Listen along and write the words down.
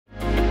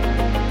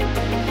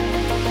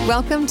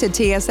Welcome to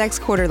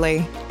TSX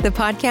Quarterly, the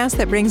podcast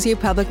that brings you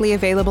publicly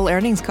available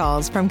earnings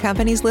calls from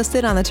companies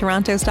listed on the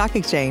Toronto Stock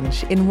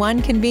Exchange in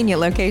one convenient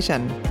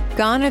location.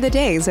 Gone are the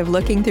days of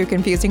looking through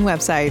confusing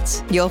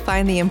websites. You'll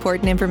find the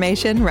important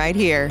information right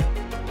here.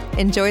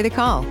 Enjoy the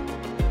call.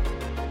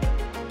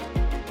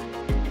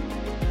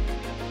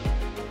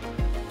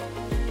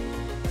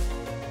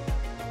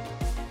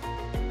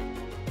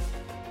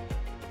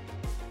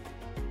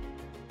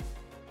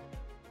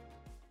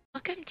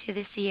 Welcome to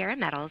the Sierra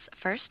Metals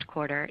First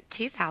Quarter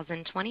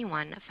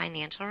 2021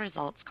 Financial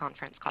Results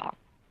Conference Call.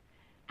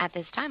 At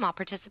this time, all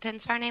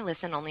participants are in a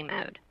listen-only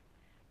mode.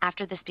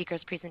 After the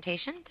speaker's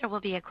presentation, there will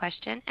be a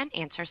question and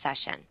answer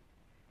session.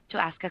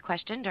 To ask a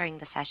question during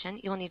the session,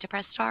 you will need to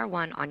press star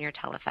 1 on your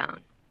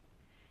telephone.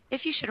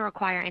 If you should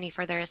require any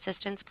further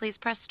assistance, please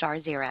press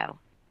star 0.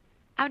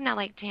 I would now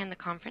like to hand the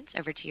conference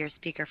over to your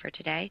speaker for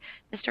today,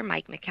 Mr.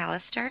 Mike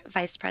McAllister,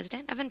 Vice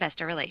President of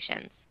Investor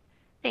Relations.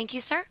 Thank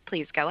you, sir.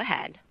 Please go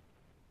ahead.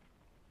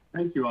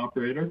 Thank you,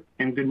 operator,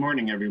 and good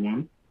morning,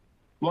 everyone.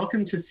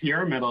 Welcome to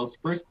Sierra Metals'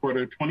 First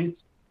Quarter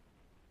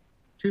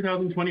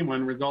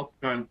 2021 Results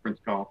Conference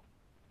Call.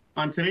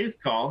 On today's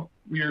call,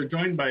 we are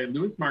joined by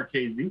Luis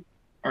Marchese,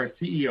 our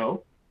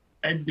CEO,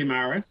 Ed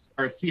Guimaraes,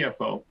 our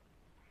CFO.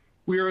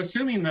 We are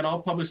assuming that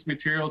all published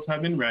materials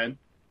have been read,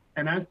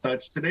 and as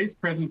such, today's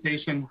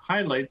presentation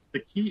highlights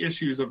the key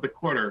issues of the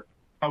quarter.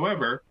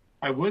 However,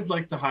 I would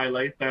like to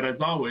highlight that, as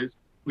always,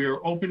 we are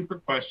open for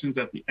questions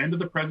at the end of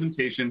the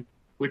presentation,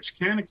 which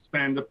can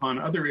expand upon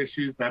other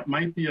issues that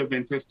might be of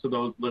interest to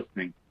those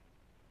listening.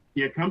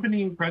 The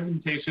accompanying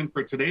presentation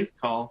for today's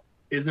call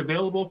is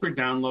available for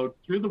download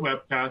through the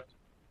webcast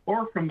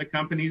or from the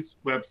company's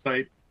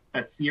website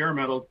at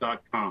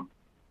sierrametals.com.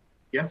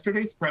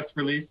 Yesterday's press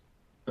release,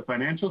 the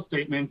financial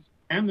statements,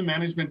 and the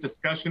management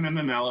discussion and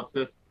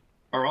analysis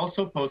are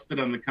also posted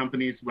on the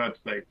company's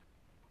website.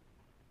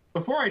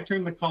 Before I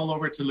turn the call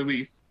over to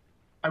Luis,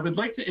 I would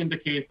like to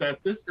indicate that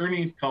this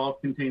earnings call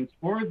contains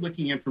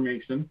forward-looking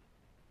information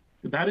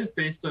that is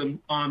based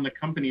on the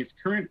company's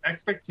current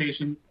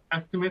expectations,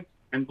 estimates,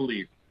 and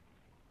beliefs.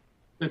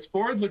 This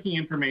forward-looking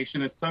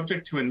information is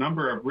subject to a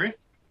number of risks,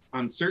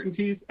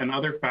 uncertainties, and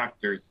other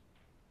factors.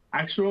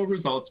 Actual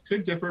results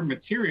could differ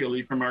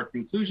materially from our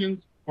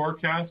conclusions,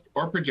 forecasts,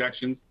 or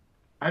projections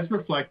as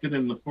reflected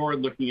in the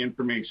forward-looking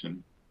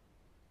information.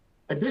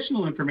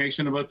 Additional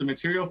information about the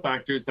material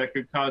factors that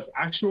could cause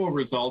actual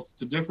results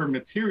to differ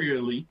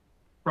materially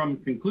from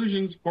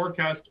conclusions,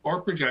 forecasts,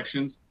 or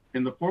projections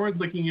in the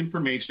forward-looking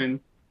information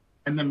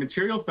and the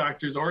material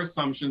factors or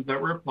assumptions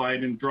that were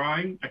applied in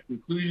drawing a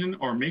conclusion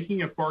or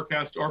making a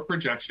forecast or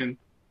projection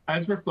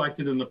as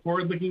reflected in the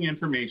forward-looking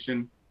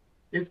information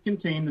is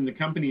contained in the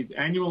company's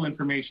annual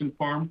information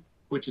form,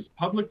 which is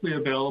publicly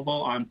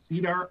available on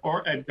SEDAR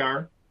or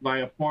EDGAR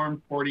via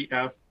Form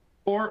 40F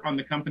or on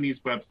the company's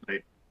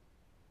website.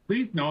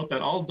 Please note that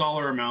all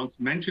dollar amounts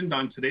mentioned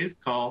on today's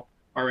call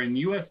are in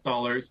U.S.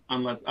 dollars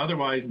unless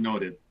otherwise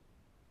noted.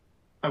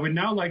 I would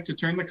now like to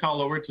turn the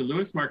call over to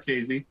Luis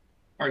Marchese,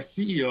 our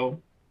CEO,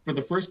 for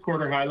the first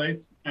quarter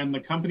highlights and the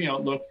company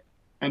outlook,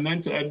 and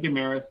then to Ed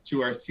Guimaraes,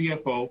 to our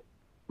CFO,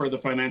 for the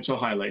financial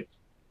highlights.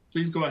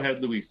 Please go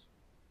ahead, Luis.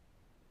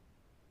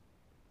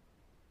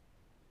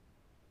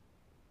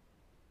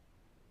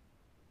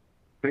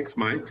 Thanks,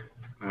 Mike.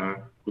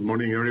 Good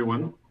morning,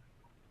 everyone.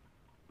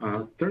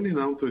 Turning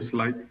now to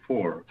slide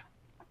 4.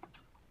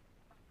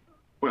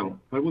 Well,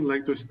 I would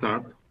like to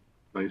start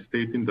by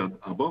stating that,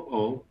 above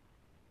all,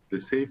 the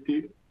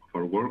safety of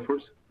our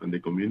workforce and the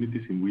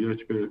communities in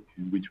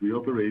which we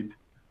operate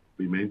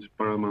remains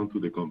paramount to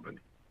the company.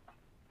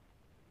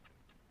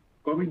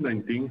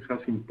 COVID-19 has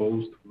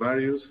imposed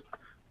various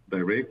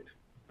direct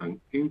and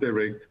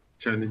indirect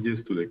challenges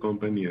to the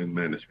company and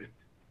management,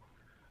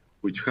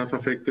 which have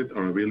affected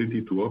our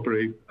ability to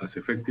operate as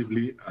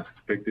effectively as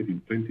expected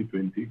in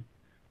 2020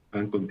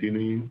 and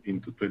continuing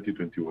into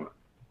 2021.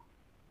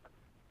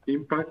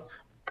 Impacts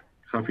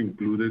have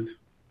included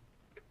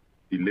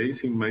delays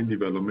in mine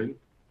development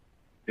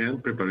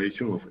and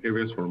preparation of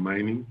areas for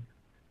mining,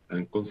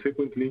 and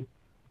consequently,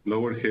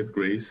 lower head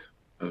grades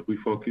as we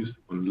focus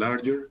on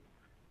larger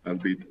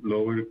and with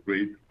lower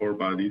grade ore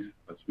bodies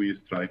as we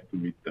strive to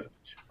meet that.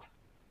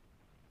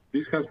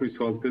 This has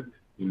resulted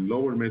in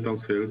lower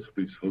metal sales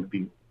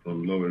resulting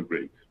from lower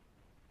grades.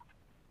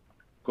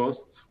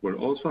 Costs were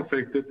also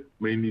affected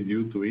mainly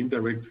due to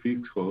indirect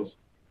fixed costs,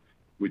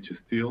 which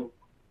still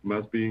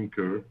must be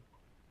incurred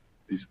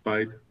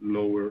despite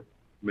lower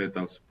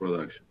metals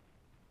production.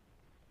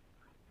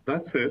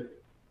 That said,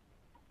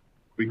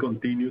 we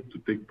continue to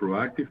take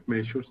proactive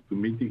measures to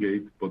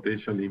mitigate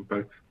potential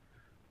impacts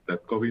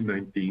that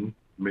COVID-19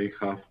 may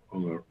have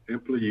on our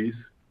employees,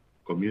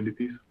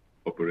 communities,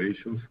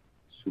 operations,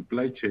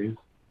 supply chains,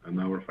 and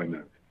our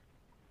finances.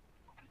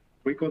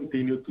 We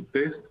continue to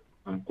test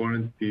and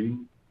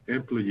quarantine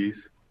employees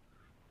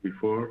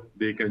before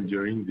they can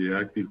join the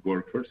active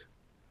workforce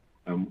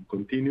and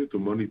continue to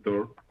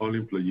monitor all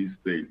employees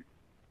daily.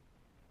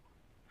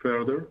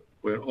 Further,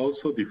 we're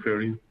also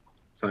deferring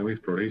some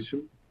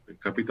exploration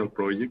and capital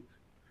projects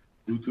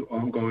due to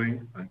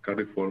ongoing and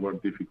carry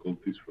forward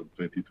difficulties from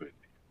 2020.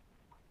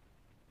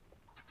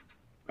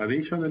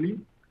 Additionally,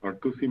 our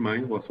Cusi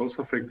mine was also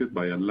affected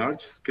by a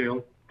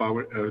large-scale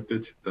power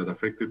outage that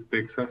affected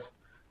Texas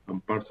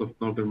and parts of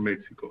northern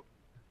Mexico,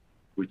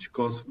 which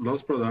caused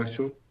lost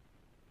production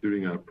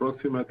during an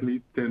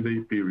approximately 10-day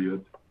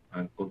period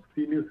and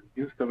continuous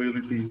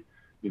instability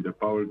in the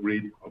power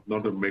grid of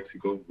northern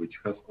Mexico, which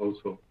has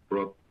also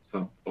brought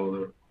some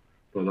other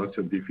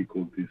production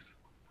difficulties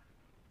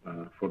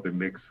for the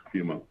next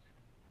few months.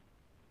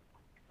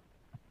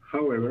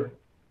 However,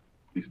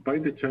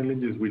 despite the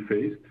challenges we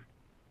faced,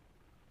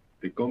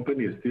 the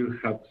company still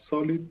had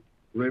solid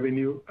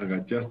revenue and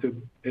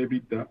adjusted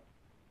EBITDA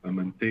and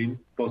maintained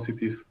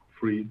positive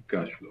free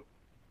cash flow.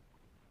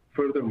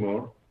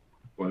 Furthermore,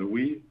 while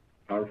we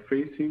are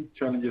facing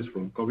challenges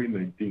from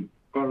COVID-19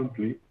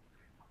 currently,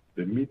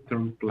 the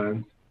midterm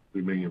plans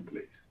remain in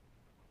place.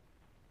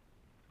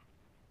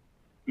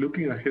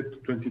 Looking ahead to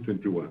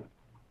 2021,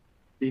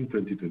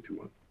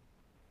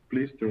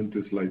 please turn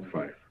to slide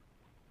 5.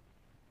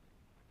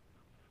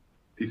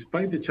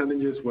 Despite the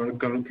challenges we are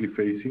currently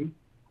facing,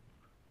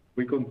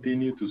 we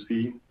continue to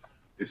see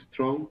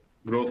strong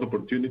growth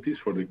opportunities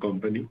for the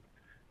company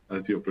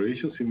as the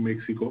operations in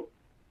Mexico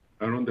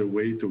are on their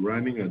way to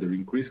running at their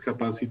increased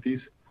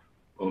capacities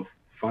of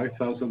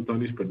 5,000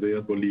 tons per day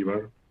at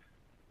Bolivar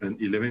and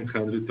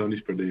 1,100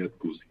 tons per day at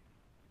Cusi.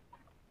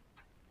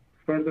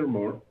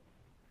 Furthermore,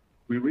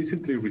 we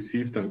recently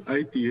received an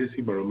ITS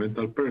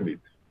environmental permit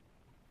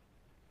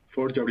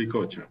for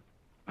Yauricocha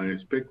and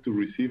expect to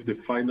receive the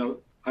final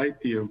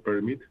ITM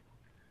permit,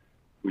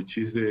 which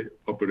is the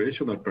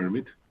operational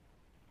permit,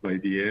 by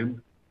the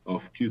end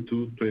of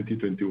Q2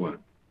 2021.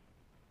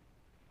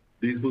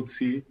 This would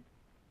see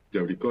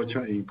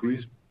Yauricocha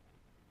increase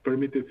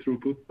permitted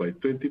throughput by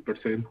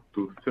 20%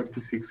 to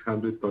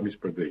 3,600 tons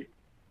per day.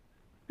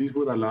 This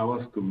would allow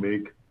us to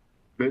make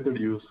better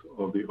use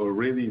of the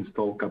already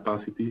installed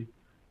capacity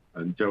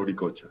at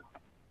Yauricocha.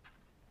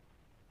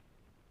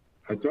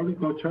 At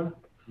Yauricocha,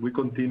 we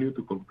continue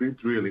to complete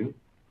drilling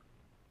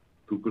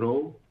to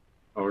grow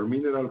our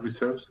mineral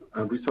reserves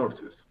and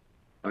resources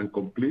and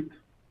complete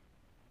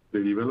the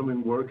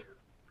development work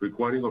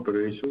requiring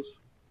operations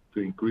to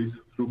increase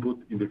throughput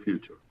in the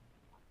future.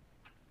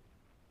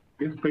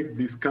 We expect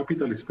these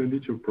capital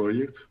expenditure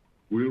projects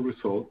will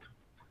result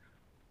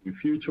in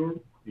future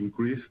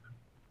increased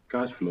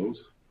cash flows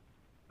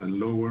and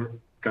lower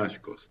cash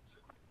costs.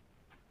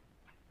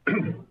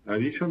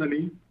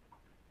 Additionally,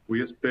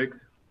 we expect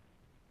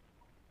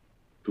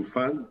to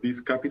fund these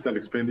capital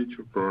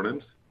expenditure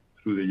programs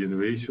through the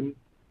generation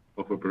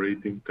of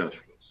operating cash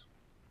flows.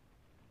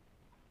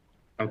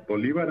 At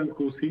Bolivar and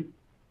Cusi,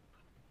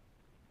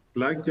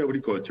 like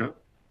Yauricocha,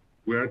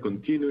 we are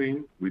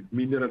continuing with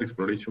mineral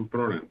exploration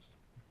programs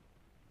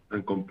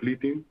and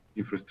completing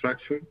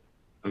infrastructure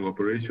and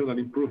operational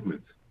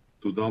improvements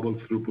to double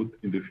throughput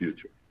in the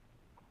future.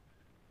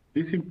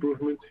 These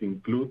improvements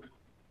include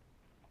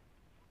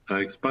an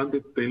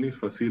expanded tailings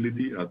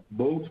facility at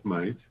both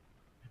mines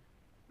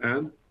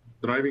and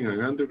driving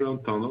an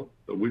underground tunnel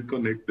that will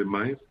connect the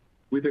mines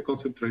with the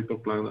concentrator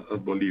plant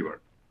at Bolivar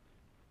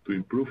to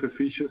improve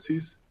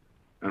efficiencies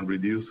and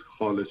reduce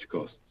haulage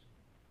costs.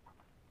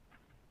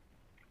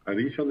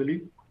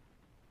 Additionally,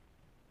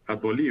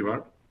 at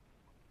Bolivar,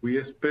 we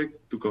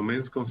expect to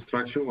commence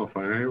construction of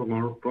an iron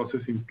ore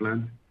processing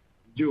plant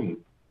June,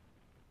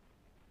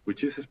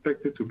 which is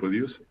expected to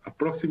produce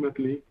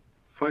approximately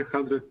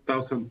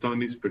 500,000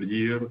 tons per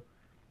year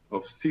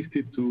of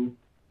 62%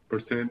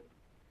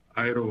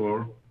 iron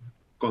ore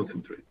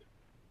concentrate.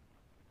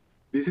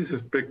 This is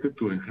expected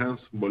to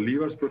enhance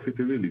Bolivar's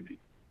profitability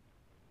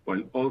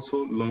while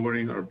also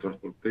lowering our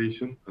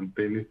transportation and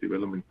tailings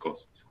development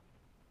costs.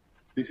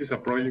 This is a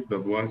project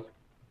that was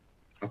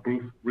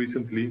approved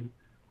recently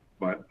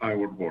by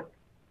our board.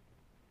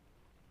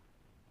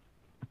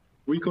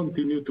 We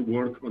continue to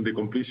work on the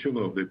completion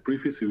of the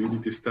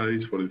pre-feasibility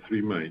studies for the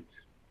 3 mines,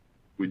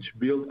 which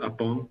build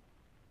upon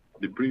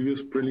the previous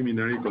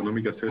preliminary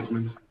economic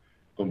assessments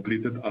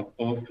completed at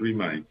all 3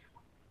 mines.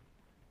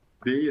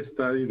 They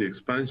study the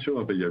expansion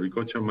of the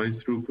Yauricocha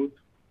mine throughput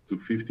to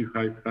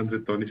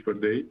 5,500 tons per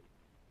day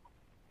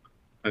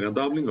and a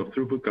doubling of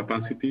throughput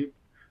capacity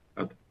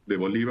at the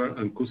Bolivar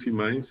and Cusi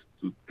mines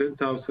to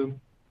 10,000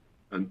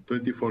 and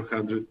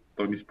 2,400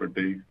 tons per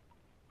day,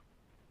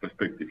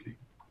 respectively.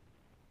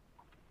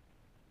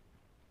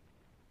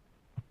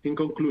 In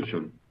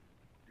conclusion,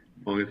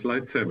 on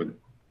slide 7,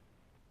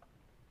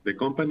 the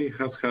company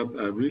has had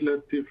a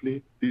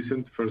relatively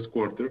decent first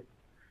quarter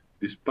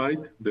despite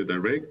the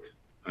direct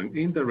and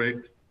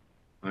indirect,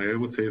 I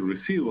would say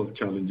residual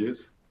challenges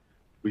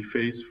we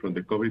face from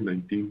the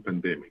COVID-19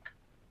 pandemic.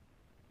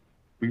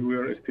 We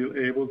were still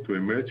able to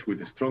emerge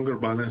with a stronger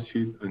balance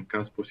sheet and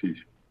cash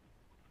position.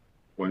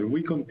 While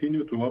we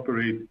continue to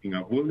operate in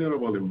a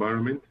vulnerable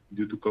environment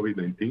due to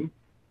COVID-19,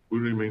 we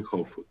remain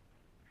hopeful.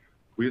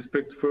 We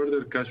expect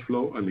further cash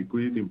flow and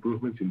liquidity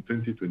improvements in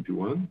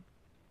 2021,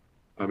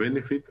 a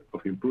benefit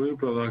of improving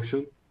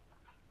production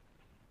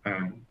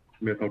and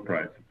metal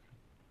prices.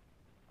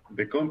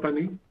 The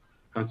company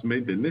has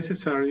made the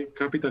necessary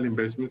capital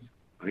investments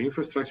and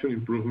infrastructure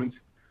improvements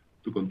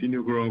to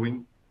continue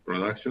growing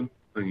production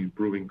and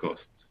improving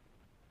costs.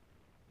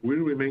 We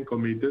remain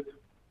committed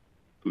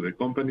to the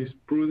company's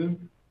prudent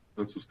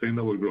and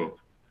sustainable growth,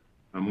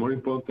 and more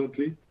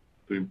importantly,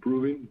 to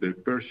improving the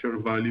per share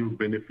value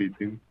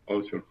benefiting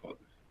all shareholders.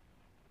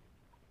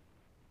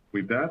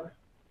 With that,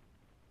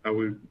 I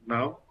will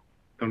now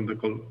turn the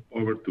call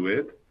over to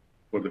Ed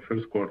for the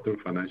first quarter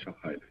financial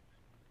highlights.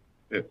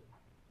 Ed.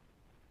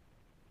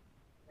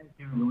 Thank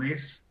you, Luis,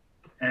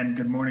 and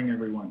good morning,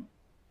 everyone.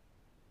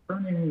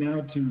 Turning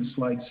now to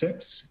slide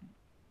 6.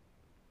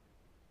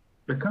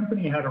 The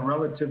company had a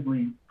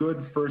relatively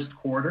good first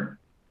quarter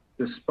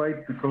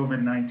despite the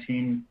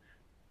COVID-19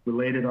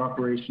 related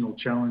operational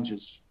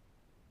challenges.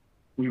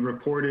 We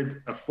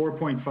reported a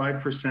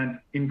 4.5%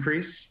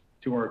 increase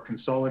to our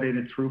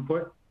consolidated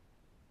throughput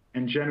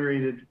and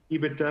generated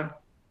EBITDA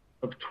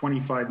of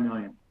 $25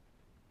 million.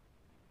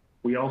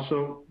 We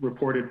also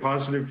reported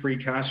positive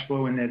free cash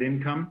flow and net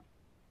income,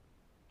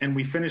 and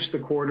we finished the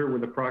quarter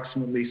with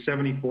approximately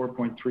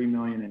 $74.3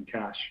 million in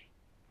cash.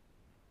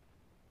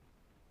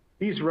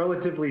 These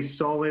relatively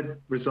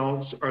solid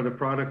results are the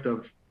product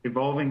of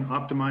evolving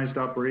optimized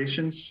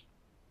operations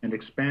and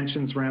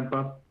expansions ramp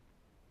up,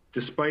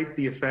 despite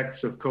the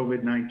effects of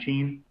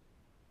COVID-19,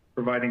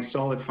 providing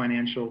solid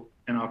financial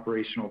and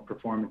operational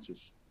performances,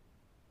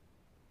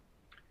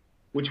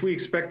 which we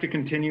expect to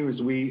continue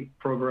as we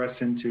progress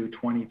into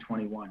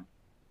 2021.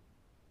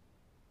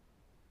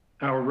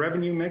 Our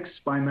revenue mix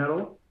by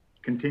metal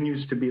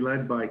continues to be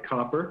led by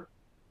copper,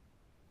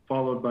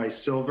 followed by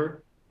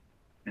silver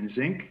and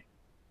zinc.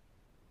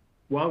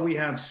 While we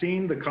have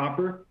seen the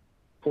copper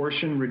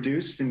portion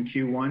reduced in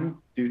Q1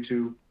 due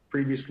to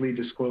previously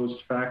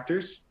disclosed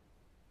factors,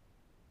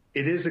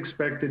 it is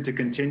expected to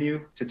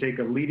continue to take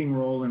a leading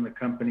role in the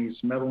company's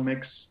metal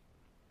mix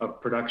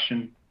of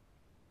production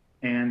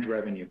and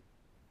revenue.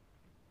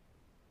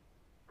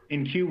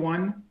 In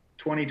Q1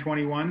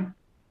 2021,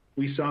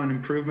 we saw an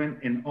improvement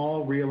in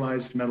all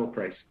realized metal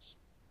prices.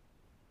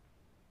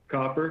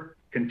 Copper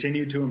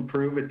continued to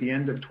improve at the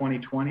end of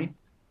 2020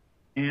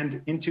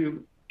 and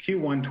into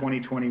Q1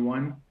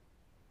 2021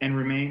 and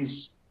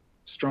remains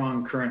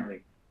strong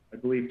currently. I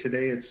believe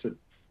today it's at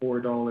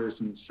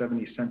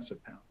 $4.70 a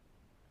pound.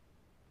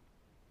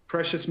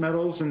 Precious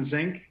metals and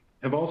zinc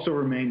have also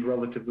remained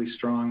relatively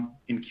strong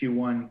in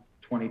Q1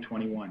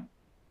 2021.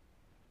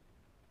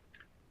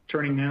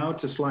 Turning now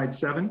to slide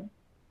 7.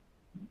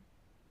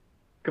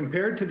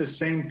 Compared to the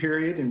same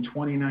period in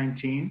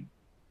 2019,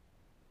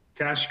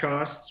 cash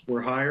costs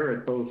were higher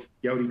at both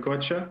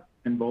Yauricocha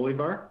and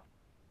Bolivar,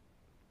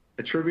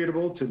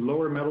 attributable to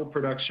lower metal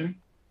production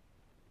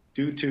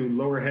due to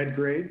lower head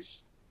grades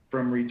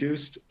from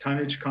reduced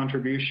tonnage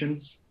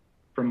contributions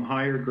from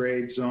higher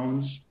grade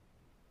zones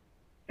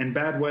and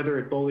bad weather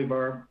at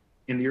Bolivar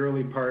in the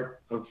early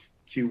part of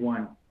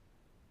Q1.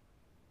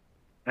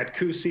 At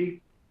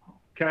Cusi,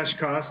 cash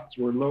costs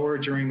were lower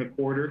during the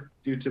quarter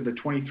due to the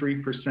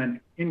 23%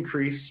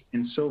 increase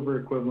in silver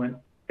equivalent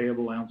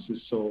payable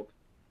ounces sold.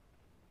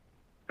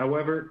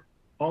 However,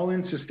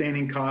 all-in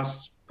sustaining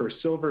costs per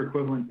silver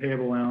equivalent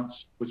payable ounce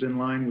was in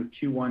line with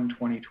Q1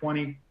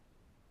 2020,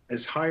 as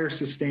higher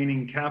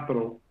sustaining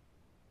capital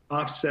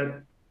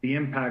offset the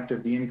impact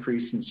of the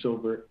increase in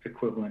silver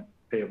equivalent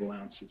payable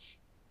ounces.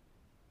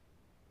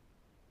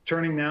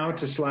 Turning now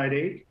to slide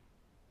 8.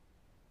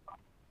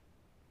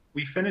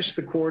 We finished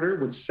the quarter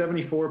with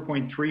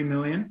 $74.3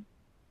 million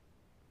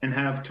and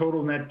have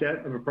total net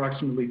debt of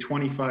approximately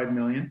 $25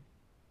 million.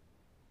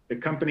 The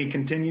company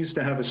continues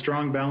to have a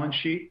strong balance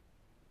sheet,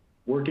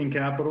 working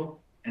capital,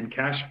 and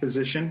cash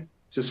position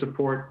to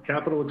support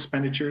capital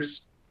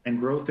expenditures and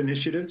growth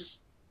initiatives.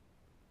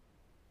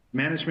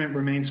 Management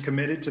remains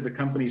committed to the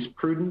company's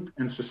prudent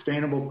and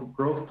sustainable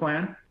growth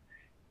plan,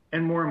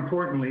 and more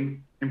importantly,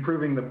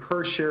 improving the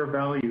per share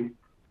value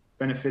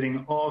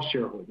benefiting all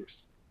shareholders.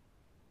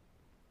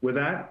 With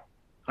that,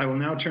 I will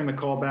now turn the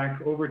call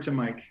back over to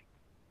Mike.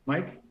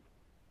 Mike?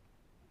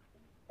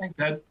 Thanks,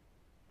 Ed.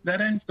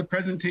 That ends the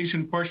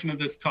presentation portion of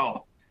this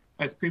call.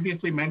 As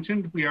previously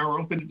mentioned, we are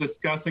open to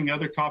discussing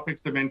other topics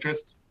of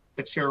interest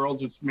that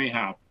shareholders may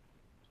have.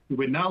 We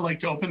would now like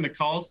to open the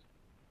calls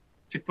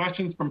to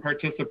questions from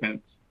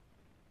participants.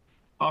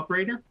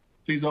 Operator,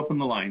 please open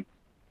the line.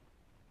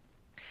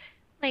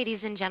 Ladies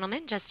and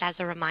gentlemen, just as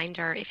a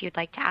reminder, if you'd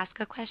like to ask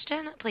a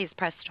question, please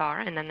press star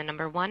and then the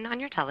number 1 on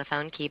your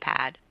telephone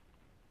keypad.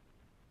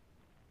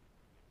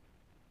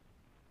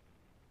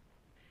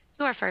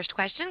 Your first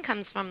question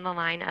comes from the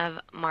line of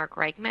Mark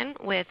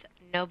Reichman with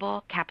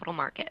Noble Capital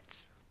Markets.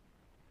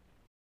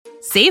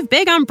 Save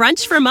big on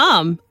brunch for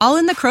mom, all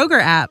in the Kroger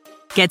app.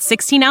 Get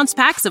 16-ounce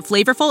packs of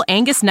flavorful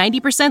Angus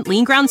 90%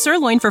 lean ground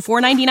sirloin for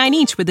 $4.99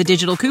 each with a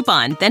digital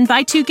coupon. Then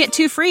buy 2, get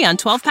 2 free on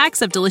 12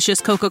 packs of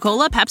delicious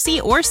Coca-Cola,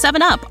 Pepsi, or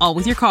 7-Up, all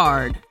with your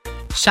card.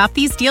 Shop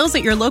these deals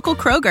at your local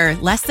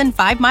Kroger, less than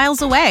 5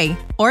 miles away.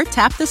 Or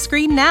tap the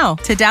screen now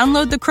to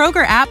download the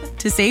Kroger app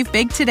to save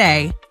big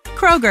today.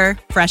 Kroger,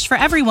 fresh for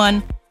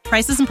everyone.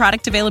 Prices and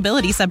product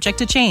availability subject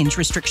to change.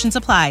 Restrictions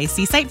apply.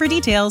 See site for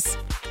details.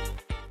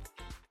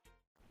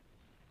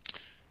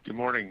 Good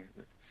morning.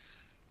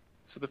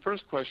 So the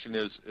first question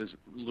is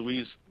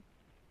Luis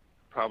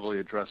probably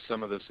addressed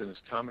some of this in his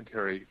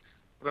commentary,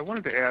 but I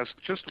wanted to ask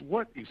just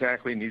what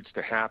exactly needs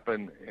to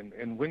happen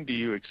and when do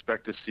you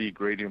expect to see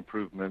great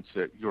improvements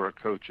at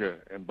Yauricocha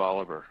and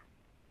Bolivar?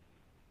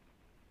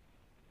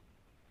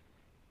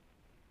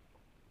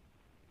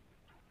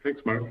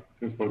 Thanks, Mark.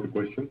 Thanks for the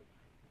question.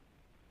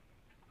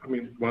 I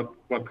mean, what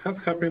has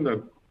happened at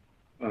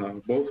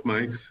both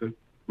mines,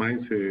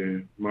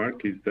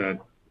 Mark, is that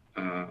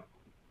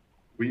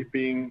we've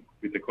been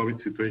with the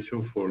COVID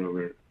situation for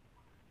over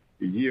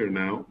a year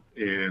now,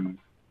 and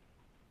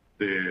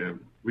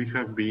we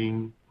have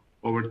been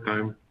over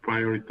time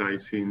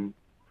prioritizing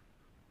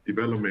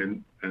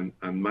development and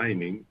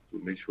mining to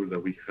make sure that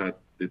we had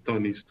the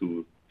tonnage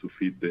to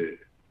feed the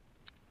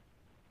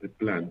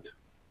plant.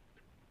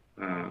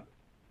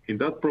 In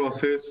that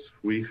process,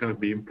 we have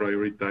been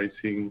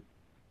prioritizing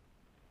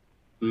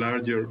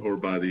larger ore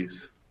bodies,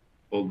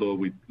 although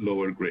with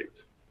lower grades.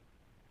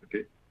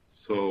 Okay,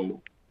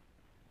 so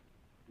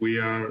we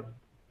are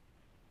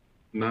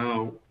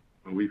now,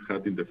 and we've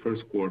had in the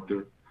first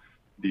quarter,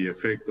 the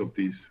effect of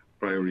this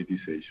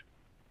prioritization.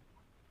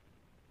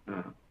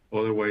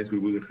 Otherwise, we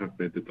wouldn't have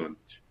met the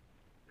tonnage.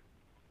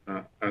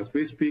 As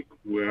we speak,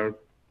 we are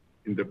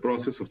in the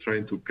process of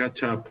trying to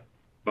catch up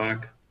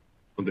back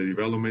on the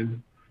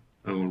development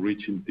and on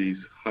reaching these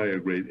higher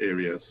grade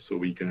areas so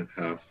we can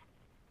have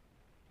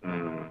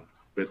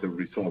better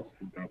results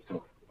in terms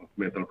of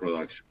metal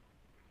production.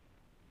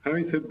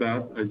 Having said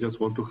that, I just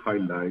want to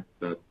highlight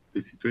that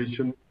the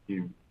situation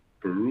in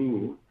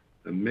Peru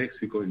and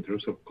Mexico in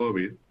terms of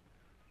COVID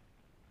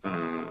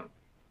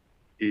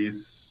is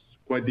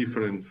quite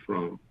different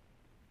from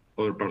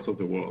other parts of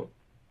the world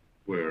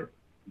where,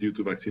 due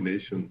to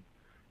vaccination,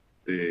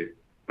 the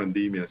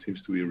pandemic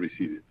seems to be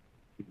receding.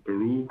 In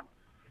Peru,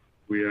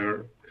 we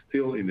are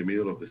still in the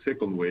middle of the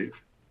second wave,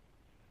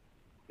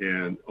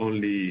 and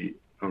only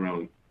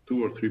around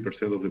 2 or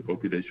 3% of the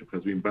population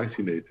has been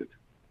vaccinated.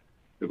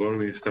 The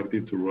government is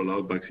starting to roll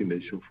out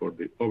vaccination for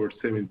the over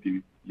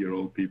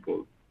 70-year-old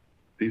people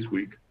this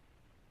week.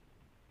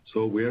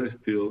 So we are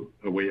still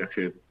a way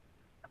ahead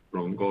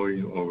from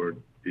going over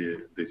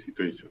the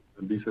situation.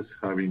 And this is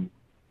having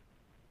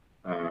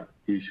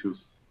issues.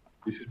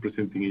 This is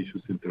presenting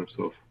issues in terms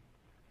of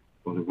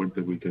the work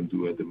that we can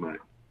do at the mine.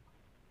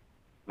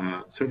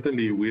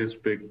 Certainly, we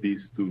expect this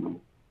to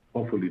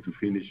hopefully to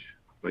finish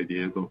by the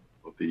end of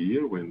the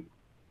year when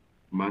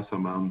mass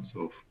amounts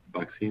of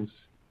vaccines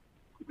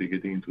could be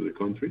getting into the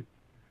country.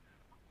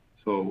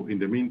 So in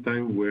the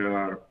meantime, we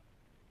are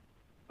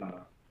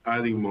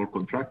adding more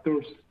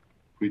contractors,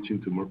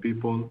 reaching to more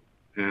people,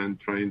 and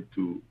trying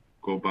to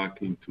go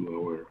back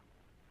into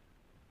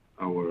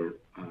our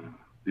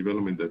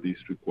development that is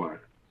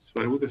required.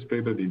 So I would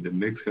expect that in the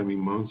next coming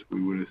months,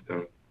 we will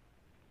start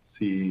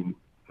seeing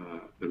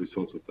the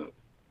results of that.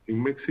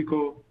 In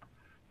Mexico,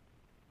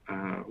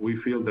 we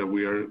feel that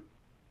we are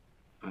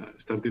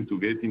starting to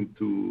get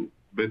into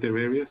better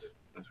areas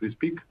as we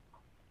speak.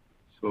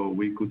 So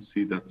we could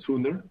see that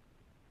sooner.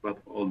 But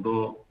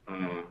although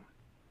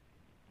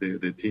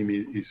the team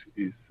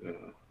is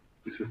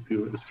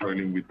still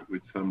struggling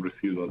with some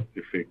residual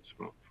effects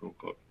from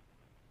COVID.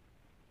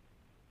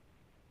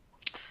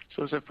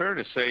 So is it fair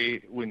to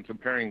say, when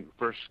comparing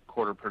first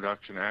quarter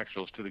production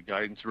actuals to the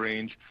guidance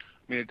range,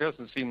 I mean, it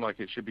doesn't seem like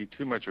it should be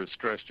too much of a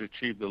stretch to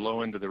achieve the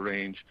low end of the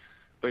range,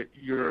 but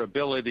your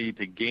ability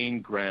to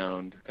gain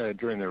ground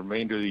during the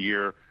remainder of the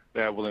year,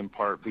 that will in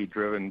part be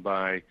driven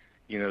by,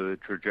 the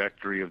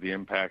trajectory of the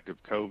impact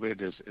of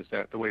COVID. Is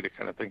that the way to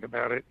kind of think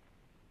about it?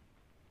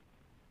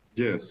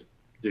 Yes.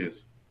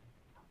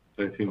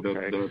 I think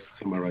that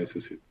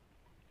summarizes it.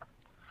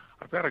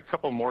 I've got a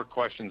couple more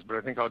questions, but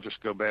I think I'll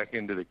just go back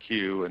into the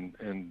queue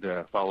and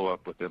follow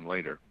up with them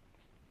later.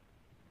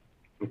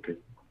 Okay.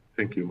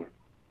 Thank you, Mark.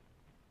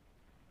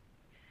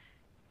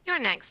 Your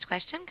next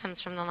question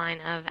comes from the line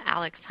of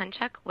Alex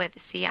Hunchuk with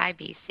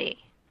CIBC.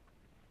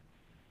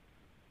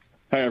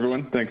 Hi,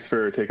 everyone. Thanks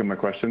for taking my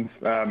questions.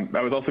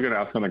 I was also going to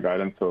ask on the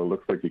guidance, so it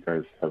looks like you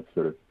guys have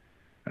sort of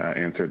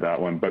answered that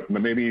one. But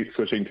maybe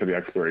switching to the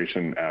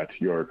exploration at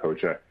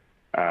Yauricocha,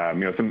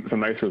 some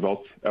nice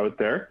results out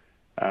there.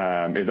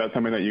 Is that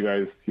something that you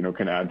guys,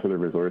 can add to the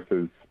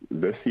resources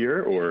this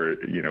year, or is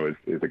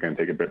it going to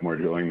take a bit more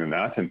drilling than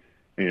that? And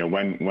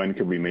when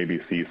could we maybe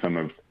see some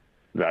of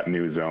that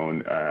new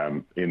zone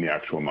in the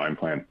actual mine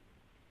plan?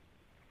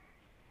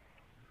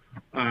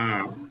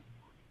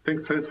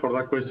 Thanks for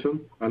that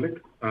question,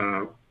 Alex.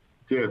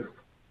 Yes,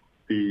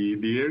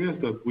 the areas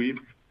that we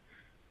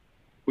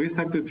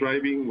started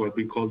driving what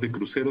we call the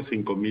Crucero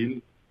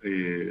 5000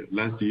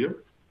 last year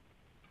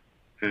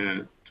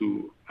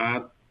to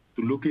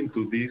look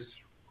into this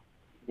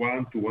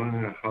 1 to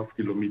 1.5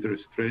 kilometer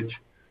stretch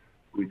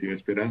between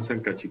Esperanza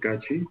and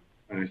Cachicachi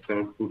and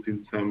start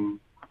putting some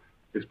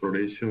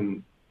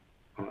exploration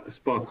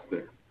spots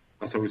there.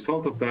 As a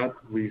result of that,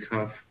 we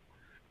have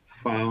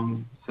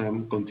found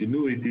some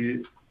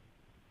continuity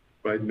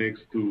right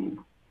next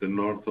to the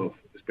north of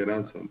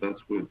Esperanza. And that's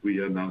what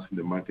we announced in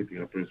the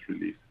marketing press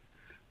release.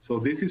 So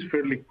this is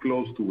fairly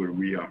close to where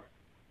we are.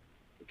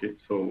 Okay,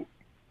 so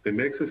the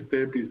next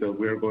step is that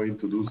we are going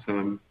to do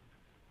some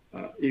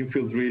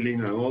infill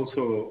drilling and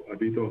also a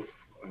bit of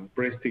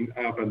breasting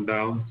up and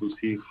down to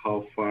see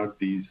how far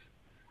these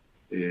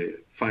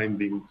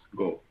findings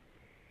go.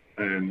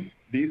 And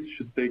this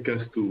should take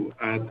us to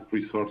add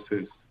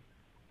resources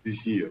this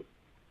year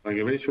and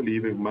eventually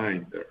even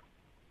mine there.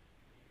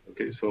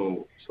 Okay,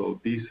 so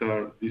these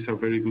are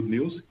very good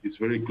news. It's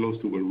very close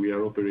to where we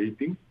are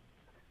operating,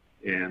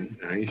 and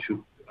it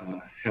should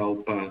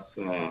help us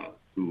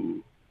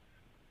to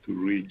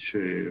reach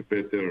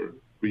better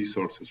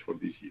resources for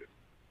this year.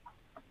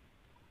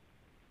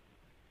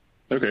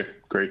 Okay,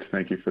 great.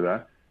 Thank you for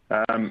that.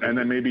 And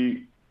then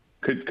maybe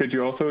could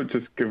you also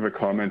just give a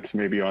comment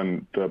maybe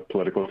on the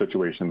political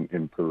situation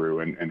in Peru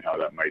and how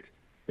that might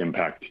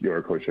impact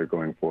Yauricocha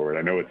going forward?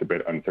 I know it's a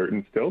bit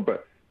uncertain still,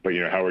 but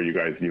how are you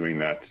guys viewing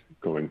that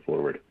going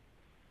forward?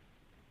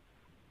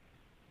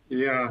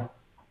 Yeah,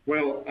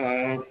 well,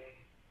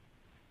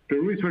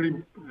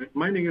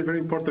 mining is very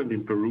important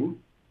in Peru.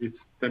 It's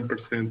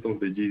 10% of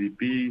the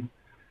GDP,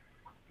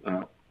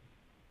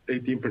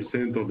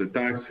 18% of the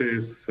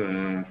taxes,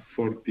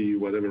 40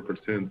 whatever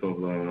percent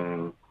of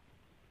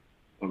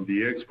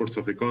the exports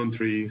of the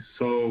country.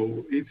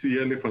 So it's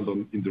the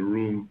elephant in the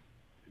room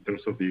in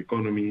terms of the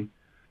economy.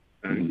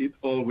 And it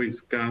always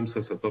comes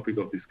as a topic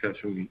of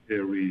discussion in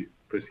every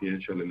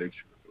presidential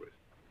election.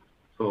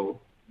 So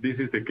this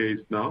is the case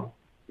now.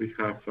 We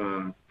have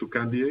two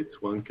candidates,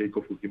 one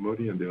Keiko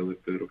Fujimori and the other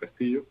Pedro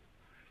Castillo.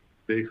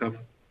 They have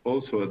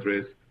also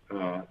addressed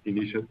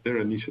their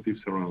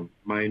initiatives around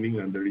mining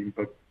and their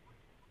impact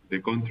on the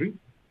country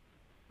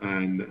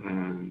and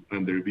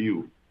their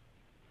view.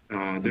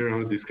 There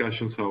are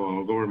discussions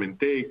about government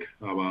take,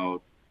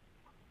 about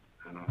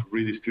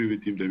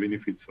redistributing the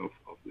benefits of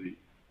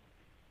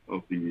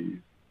the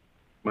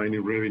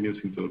mining revenues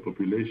into the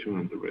population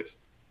and the rest.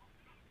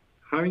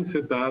 Having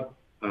said that,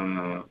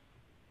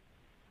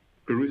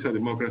 Peru is a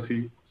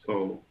democracy,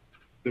 so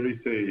there is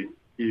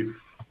if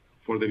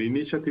for the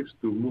initiatives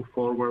to move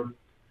forward,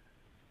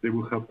 they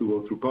will have to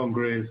go through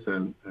Congress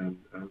and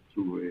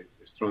through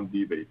a strong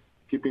debate.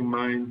 Keep in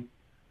mind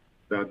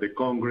that the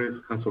Congress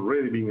has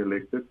already been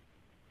elected,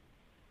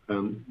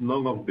 and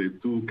none of the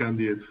two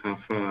candidates have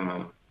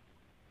a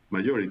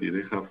majority.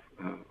 They have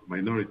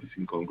minorities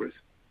in Congress.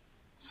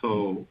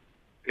 So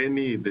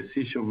any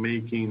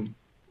decision-making in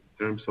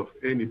terms of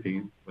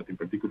anything, but in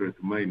particular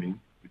to mining,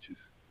 which is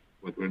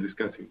what we're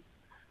discussing,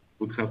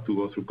 would have to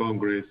go through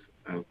Congress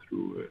and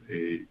through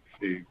a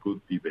good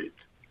debate.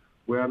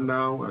 We are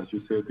now, as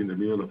you said, in the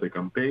middle of the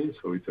campaign,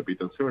 so it's a bit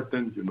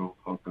uncertain. You know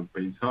how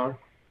campaigns are.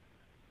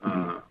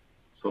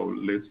 So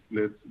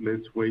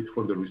let's wait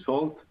for the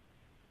result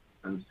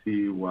and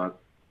see what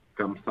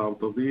comes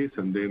out of this,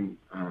 and then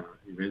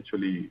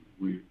eventually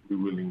we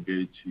will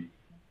engage.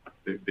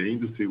 The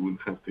industry will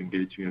have to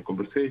engage in a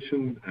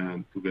conversation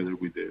and together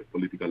with the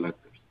political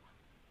actors.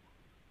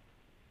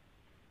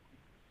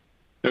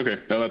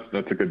 Okay, no,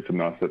 that's a good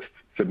synopsis.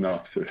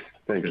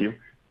 Thank you.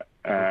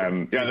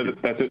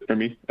 That's it for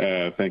me.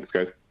 Thanks,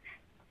 guys.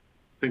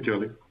 Thank you,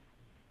 Ali.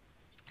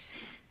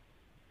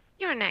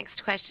 Your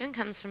next question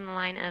comes from the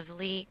line of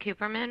Lee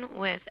Cooperman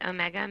with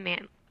Omega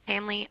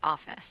Family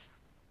Office.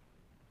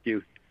 Thank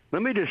you.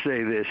 Let me just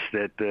say this,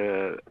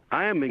 that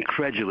I am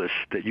incredulous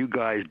that you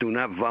guys do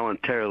not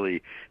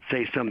voluntarily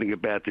say something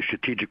about the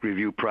strategic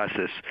review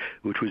process,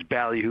 which was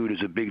ballyhooed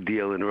as a big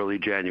deal in early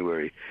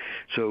January.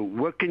 So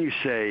what can you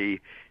say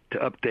to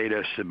update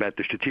us about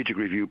the strategic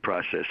review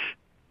process?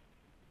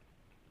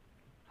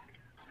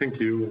 Thank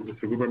you,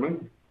 Mr.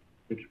 Cooperman.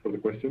 Thank you for the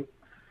question.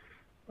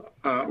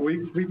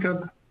 We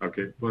can,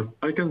 okay, what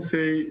I can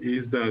say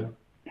is that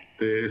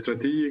the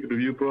strategic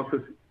review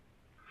process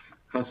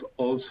has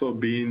also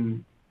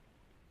been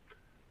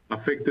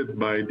affected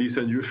by these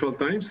unusual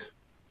times,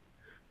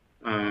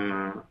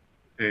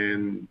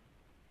 and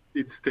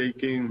it's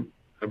taking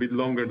a bit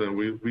longer than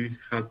we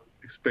had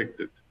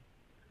expected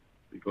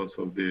because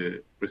of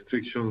the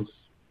restrictions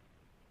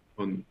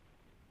on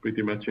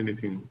pretty much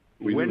anything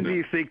we do. When do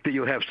you think that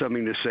you'll have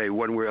something to say?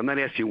 I'm not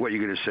asking you what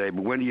you're going to say,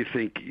 but when do you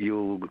think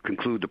you'll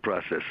conclude the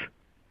process?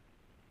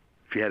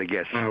 If you had a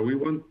guess.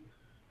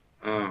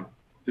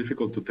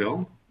 Difficult to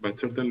tell, but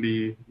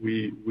certainly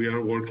we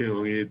are working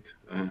on it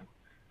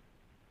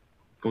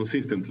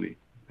consistently,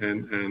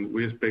 and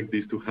we expect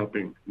this to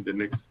happen in the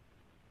next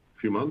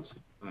few months,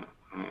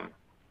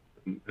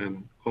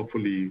 and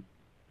hopefully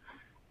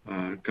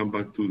come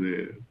back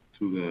to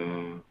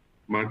the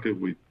market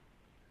with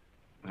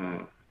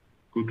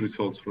good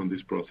results from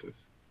this process.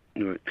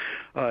 All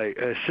right.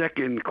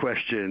 Second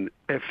question.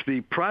 If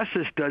the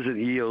process doesn't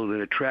yield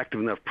an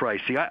attractive enough price,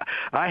 see,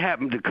 I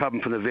happen to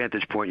come from the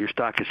vantage point your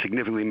stock is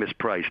significantly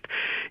mispriced.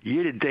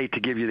 Year to date,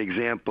 to give you an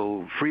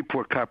example,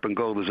 Freeport Copper and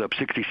Gold is up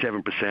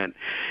 67%.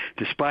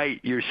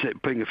 Despite your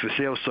putting a for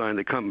sale sign in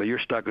the company, your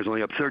stock is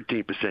only up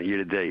 13% year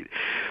to date.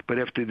 But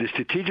if the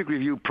strategic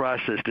review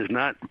process does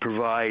not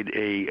provide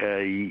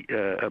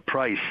a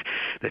price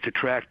that's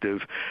attractive,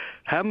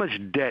 how much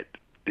debt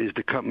is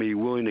the company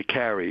willing to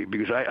carry?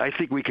 Because I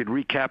think we could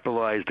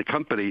recapitalize the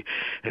company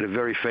at a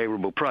very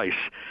favorable price.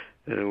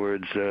 In other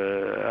words,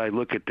 I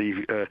look at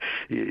you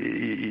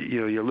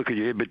look at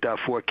your EBITDA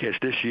forecast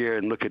this year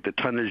and look at the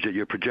tonnage that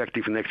you're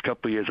projecting for the next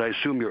couple of years. I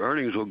assume your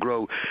earnings will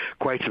grow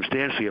quite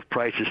substantially if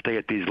prices stay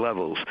at these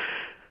levels.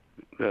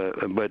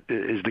 But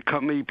is the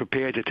company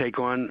prepared to take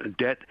on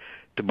debt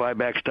to buy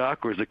back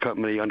stock, or is the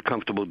company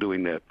uncomfortable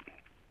doing that?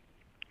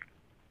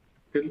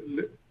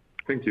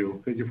 Thank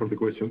you. Thank you for the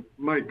question.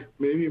 Mike,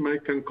 maybe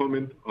Mike can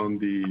comment on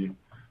the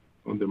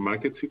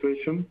market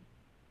situation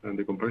and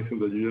the comparison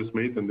that you just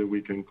made, and then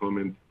we can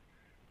comment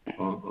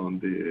on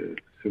the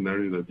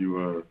scenario that you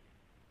are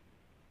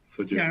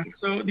suggesting. Yeah,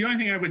 so the only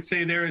thing I would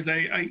say there is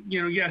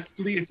yes,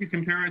 if you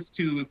compare us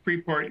to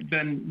Freeport,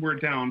 then we're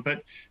down,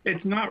 but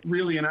it's not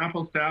really an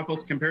apples to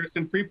apples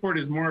comparison. Freeport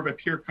is more of a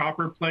pure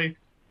copper play.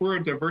 We're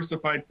a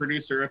diversified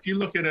producer. If you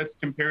look at us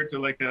compared to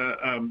like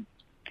a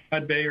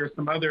Hudbay or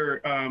some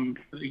other,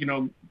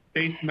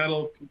 base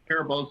metal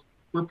comparables,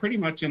 we're pretty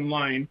much in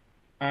line.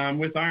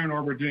 With iron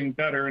ore, we're doing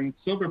better, and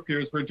silver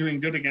peers, we're doing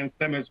good against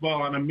them as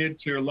well on a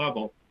mid-tier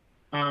level.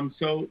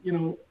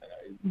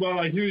 While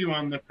I hear you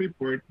on the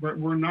Freeport,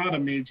 we're not a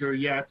major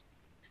yet,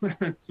 so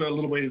a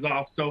little ways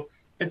off. So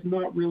it's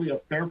not really a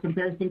fair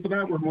comparison to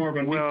that. We're more of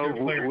a mid-tier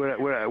player.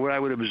 What I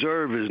would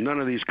observe is none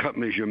of these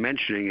companies you're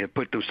mentioning have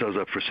put themselves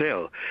up for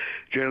sale.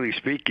 Generally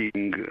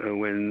speaking,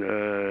 when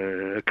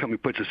a company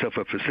puts itself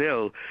up for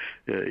sale,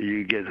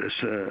 you get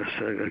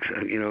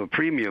a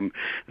premium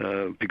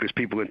because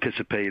people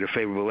anticipate a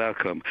favorable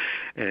outcome.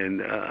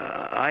 And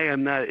I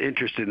am not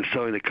interested in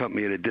selling the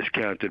company at a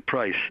discounted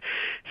price.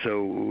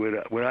 So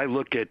when I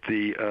look at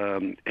the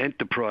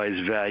enterprise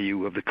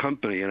value of the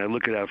company and I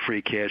look at our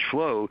free cash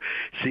flow,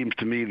 it seems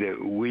to me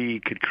that we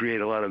could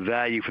create a lot of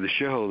value for the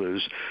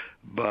shareholders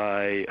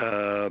by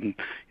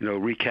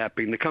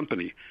recapping the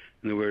company.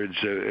 In other words,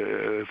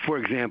 for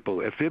example,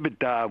 if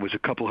EBITDA was a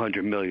couple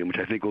 $100 million, which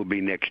I think will be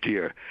next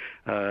year,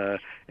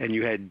 and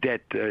you had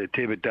debt to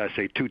EBITDA,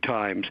 say 2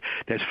 times,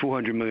 that's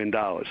 $400 million.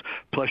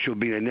 Plus you'll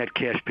be in a net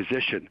cash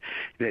position.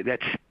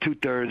 That's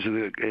 2/3 of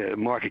the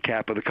market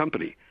cap of the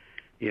company.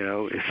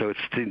 So it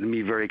seemed to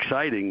me very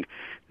exciting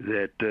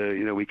that,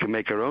 we can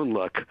make our own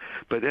luck.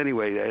 But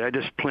anyway, I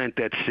just plant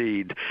that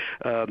seed.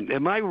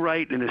 Am I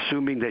right in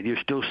assuming that you're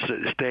still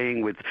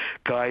staying with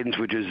guidance,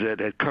 which is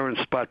that at current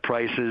spot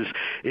prices,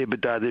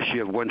 EBITDA this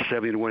year of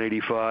 170 to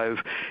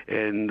 185,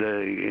 and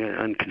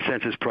on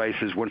consensus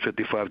prices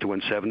 155 to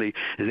 170?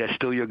 Is that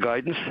still your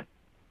guidance?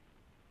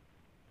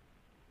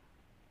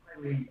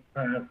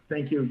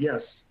 Thank you.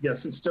 Yes,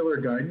 it's still our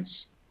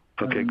guidance.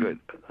 Okay, good.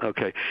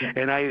 Okay. Yeah.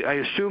 And I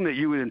assume that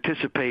you would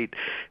anticipate,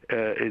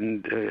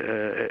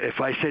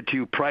 if I said to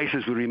you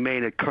prices would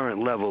remain at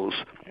current levels,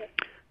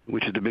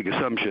 which is the big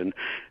assumption,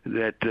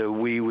 that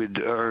we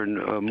would earn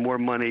more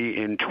money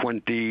in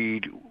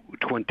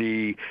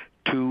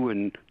 2022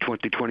 and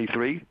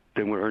 2023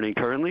 than we're earning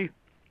currently?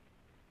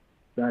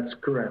 That's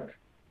correct.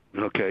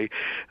 Okay,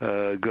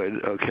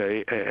 good.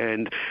 Okay,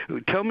 and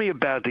tell me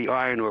about the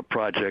iron ore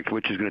project,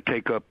 which is going to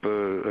take up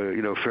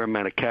a fair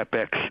amount of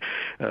capex.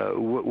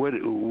 What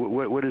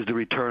is the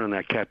return on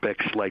that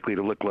capex likely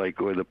to look like,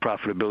 or the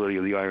profitability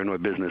of the iron ore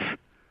business?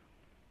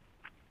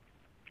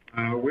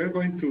 We're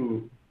going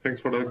to.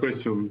 Thanks for that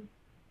question,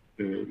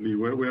 Lee.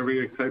 We're very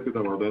excited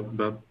about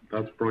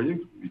that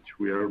project, which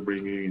we are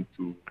bringing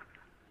into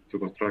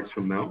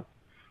construction now.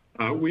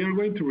 We are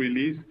going to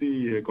release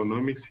the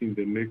economics in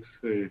the next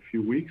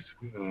few weeks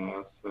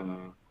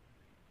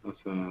as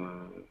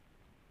a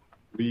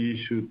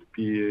reissued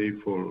PEA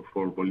for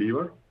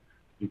Bolivar,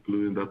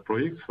 including that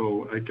project.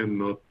 So I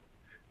cannot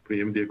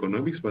preempt the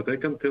economics, but I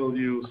can tell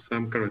you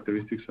some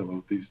characteristics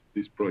about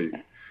this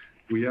project.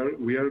 We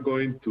are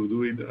going to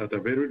do it at a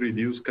very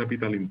reduced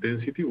capital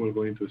intensity. We're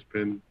going to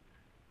spend,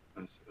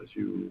 as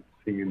you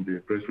think in the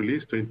press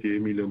release,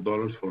 $28 million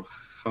for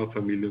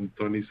 500,000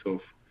 tons of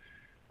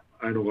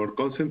iron ore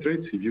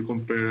concentrates. If you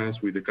compare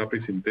us with the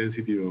capex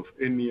intensity of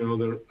any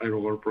other iron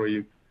ore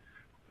project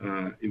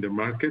in the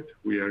market,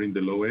 we are in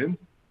the low end.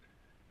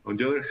 On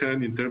the other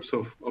hand, in terms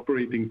of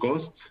operating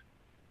costs,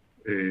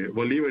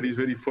 Bolivar is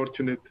very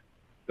fortunate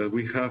that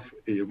we have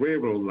a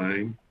railroad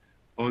line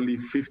only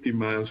 50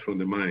 miles from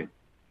the mine.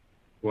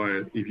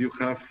 While if you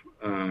have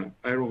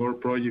iron ore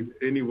project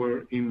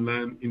anywhere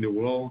inland in the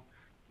world,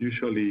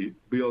 usually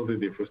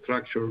building the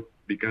infrastructure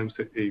becomes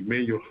a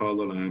major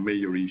hurdle and a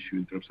major issue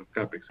in terms of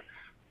capex.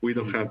 We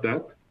don't have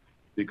that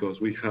because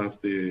we have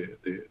the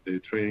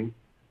train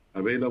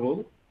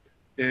available,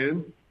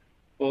 and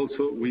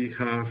also we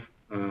have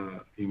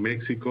in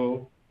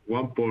Mexico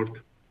one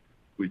port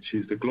which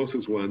is the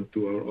closest one to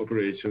our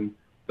operation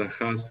that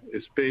has a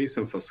space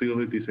and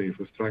facilities and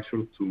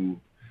infrastructure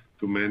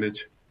to manage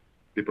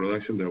the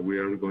production that we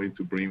are going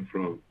to bring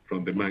from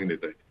the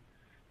magnetite.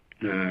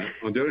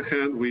 On the other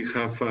hand, we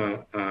have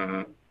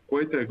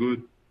quite a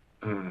good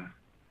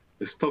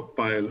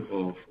stockpile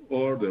of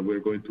ore that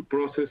we're going to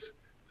process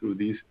through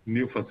these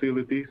new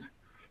facilities,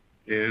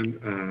 and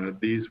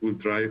these will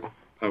drive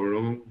our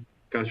own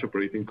cash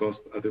operating cost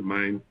at the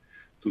mine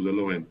to the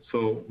low end.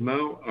 So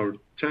now our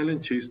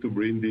challenge is to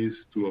bring these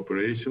to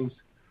operations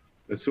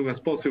as soon as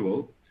possible,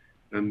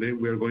 and then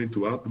we are going to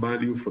add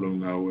value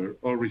from our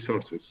ore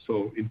resources.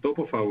 So in top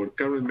of our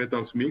current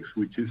metals mix,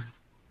 which is,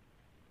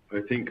 I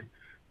think,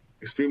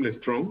 extremely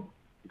strong,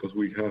 because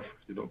we have,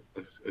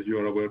 as you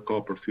are aware,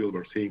 copper,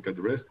 silver, zinc, and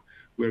the rest,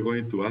 we are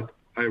going to add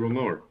iron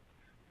ore.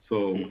 So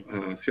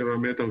Sierra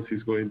Metals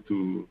is going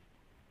to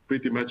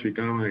pretty much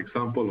become an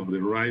example of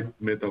the right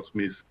metals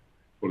mix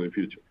for the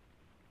future.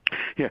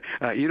 Yeah,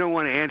 you don't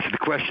want to answer the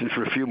question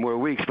for a few more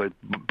weeks, but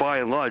by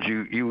and large,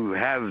 you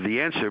have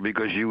the answer,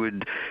 because you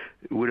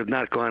would have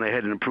not gone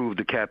ahead and approved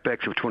the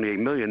capex of $28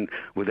 million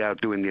without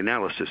doing the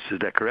analysis. Is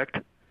that correct?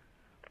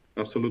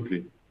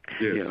 Absolutely.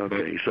 Yes. Yeah,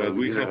 okay. But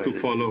we have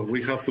to follow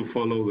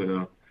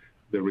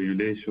the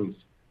regulations.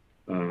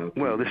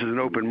 Well, this is an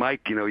open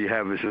mic, you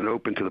have this is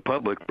open to the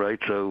public, right?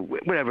 So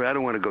whatever, I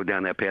don't want to go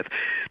down that path.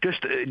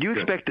 Just, do you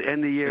expect to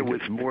end the year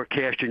with more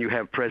cash than you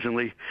have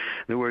presently?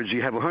 In other words,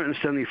 you have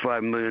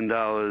 $175 million,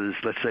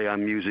 let's say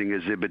I'm using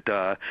as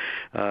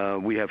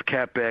EBITDA. We have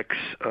CapEx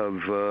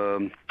of,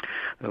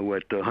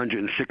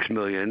 $106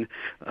 million.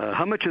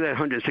 How much of that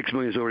 $106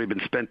 million has already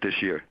been spent this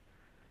year?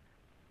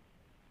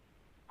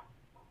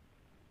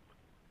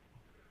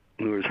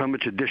 In other words, how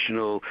much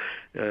additional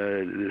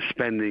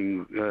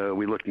spending are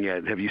we looking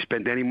at? Have you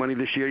spent any money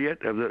this year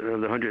yet of the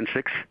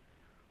 106?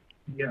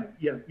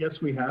 Yes,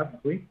 we have.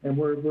 And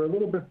we're a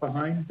little bit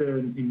behind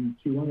in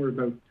Q1. We're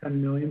about $10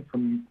 million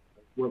from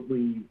what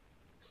we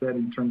said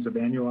in terms of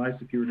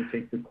annualized, if you were to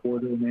take the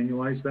quarter and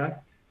annualize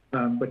that.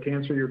 But to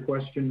answer your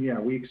question,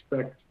 we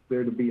expect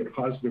there to be a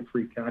positive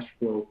free cash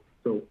flow,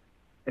 so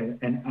an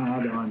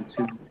add-on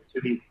to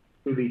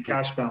the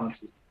cash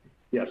balances.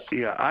 Yes.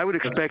 Yeah, I would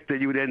expect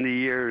that you would end the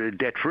year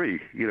debt-free.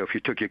 If you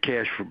took your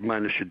cash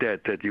minus your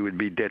debt, that you would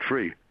be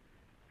debt-free.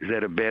 Is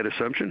that a bad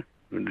assumption?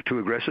 Too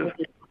aggressive?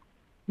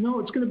 No,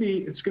 it's going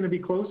to be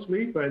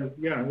closely, but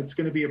it's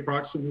going to be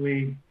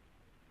approximately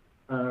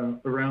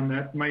around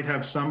that. Might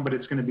have some, but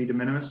it's going to be de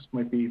minimis.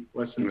 Might be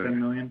less than $10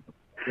 million.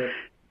 Yeah.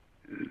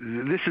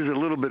 This is a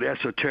little bit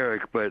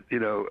esoteric, but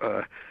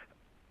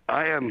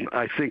I am,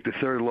 I think, the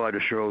third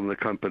largest shareholder in the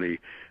company.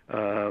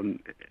 And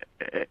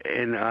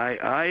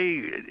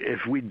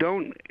if we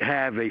don't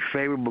have a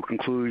favorable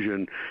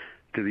conclusion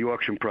to the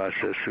auction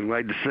process, and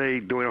I'd say,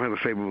 we don't have a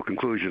favorable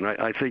conclusion,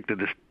 I think that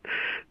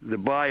the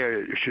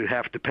buyer should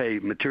have to pay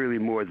materially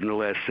more than the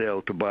last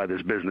sale to buy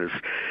this business,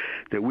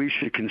 that we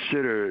should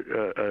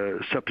consider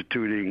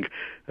substituting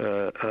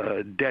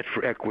debt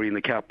for equity in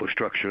the capital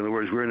structure. In other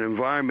words, we're in an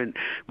environment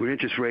where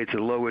interest rates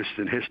are lowest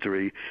in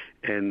history,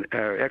 and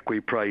our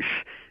equity price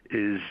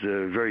is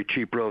very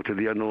cheap relative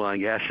to the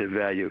underlying asset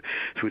value.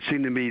 So it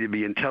seemed to me to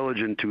be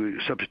intelligent to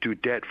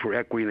substitute debt for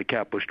equity in the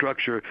capital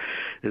structure,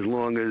 as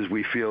long as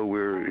we feel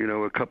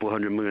we're, a couple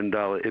 $100 million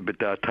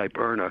EBITDA type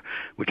earner,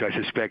 which I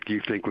suspect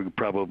you think we're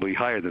probably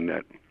higher than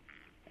that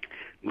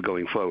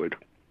going forward.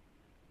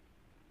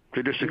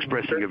 So just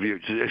expressing a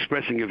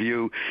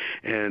view,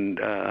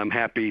 and I'm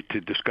happy to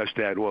discuss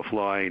that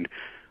offline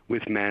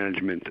with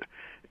management.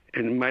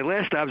 And my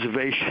last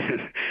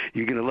observation,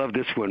 you're going to love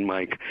this one,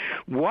 Mike.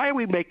 Why are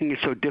we making it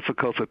so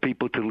difficult for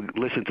people to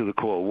listen to the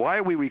call? Why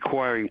are we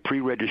requiring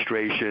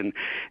pre-registration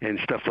and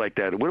stuff like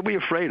that? What are we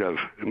afraid of?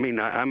 I mean,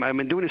 I've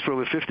been doing this for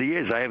over 50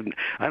 years.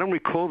 I don't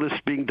recall this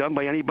being done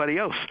by anybody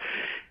else.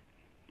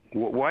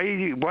 Why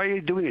are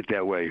you doing it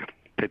that way?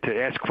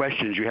 To ask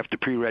questions, you have to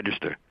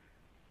pre-register.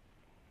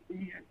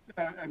 It's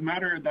a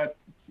matter that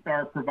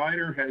our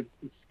provider has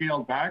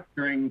scaled back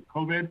during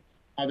COVID.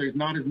 There's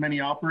not as many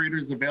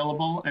operators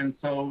available, and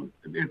so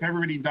if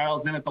everybody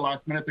dials in at the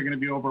last minute, they're going to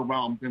be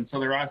overwhelmed, and so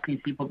they're asking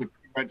people to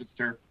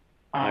register.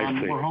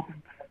 We're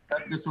hoping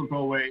that this will go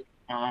away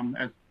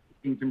as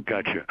things improve.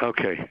 Gotcha.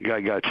 Okay,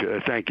 I gotcha.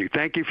 Thank you.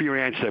 Thank you for your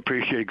answer. I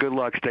appreciate it. Good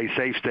luck. Stay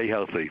safe. Stay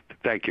healthy.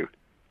 Thank you.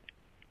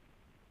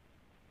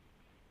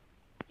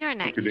 Your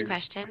next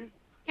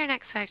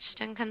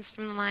question comes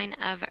from the line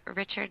of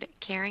Richard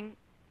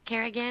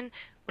Kerrigan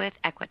with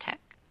Equitech.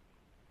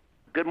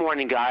 Good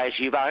morning, guys.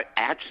 You've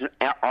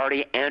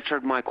already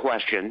answered my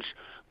questions,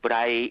 but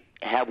I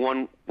have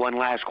one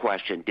last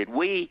question. Did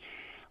we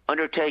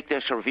undertake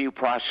this review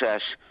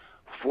process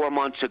 4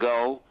 months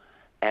ago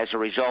as a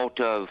result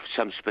of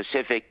some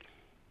specific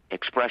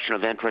expression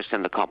of interest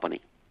in the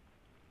company?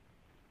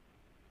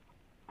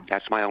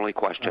 That's my only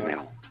question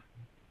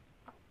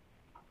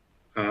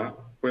now.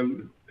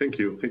 Well, thank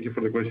you. Thank you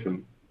for the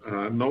question.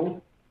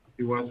 No,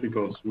 it was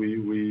because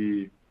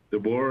the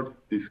board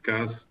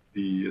discussed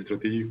the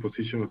strategic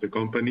position of the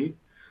company,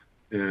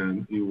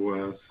 and it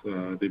was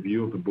the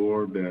view of the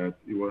board that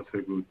it was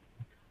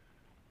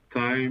a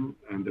time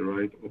and the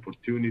right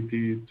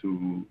opportunity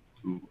to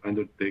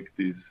undertake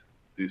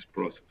this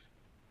process.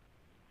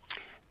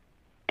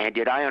 And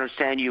did I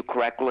understand you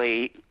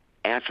correctly,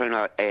 answering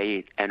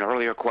an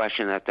earlier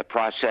question, that the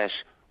process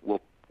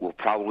will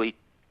probably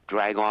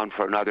drag on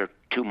for another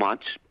 2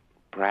 months,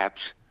 perhaps?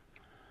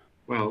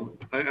 Well,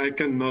 I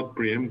cannot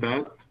preempt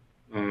that,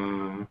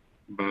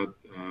 but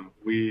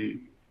we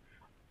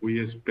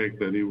expect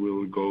that it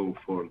will go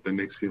for the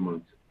next few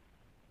months.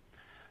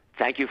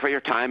 Thank you for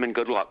your time and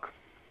good luck.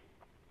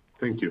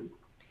 Thank you.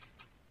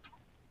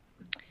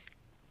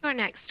 Our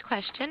next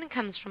question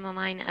comes from the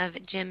line of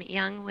Jim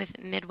Young with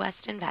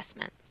Midwest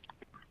Investments.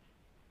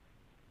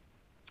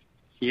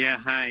 Yeah,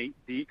 hi.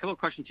 A couple of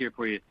questions here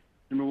for you.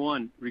 Number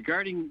one,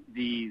 regarding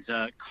these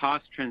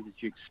cost trends that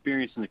you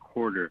experienced in the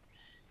quarter,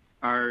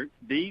 are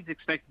these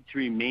expected to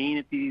remain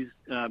at these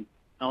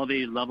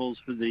elevated levels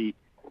for the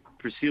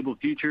foreseeable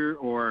future,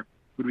 or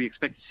would we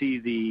expect to see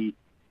the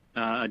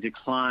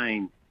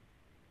decline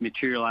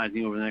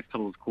materializing over the next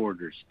couple of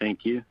quarters?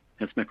 Thank you.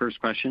 That's my first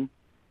question.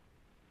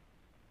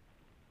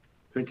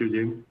 Thank you,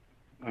 Jim.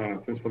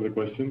 Thanks for the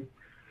question.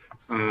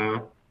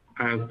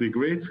 As the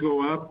grades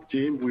go up,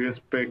 Jim, we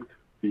expect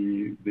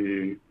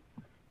the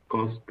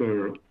cost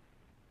per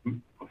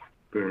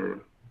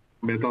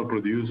metal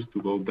produced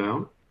to go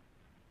down.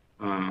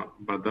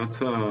 But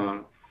that's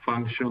a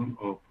function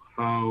of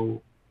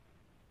how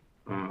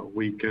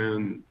we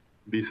can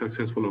be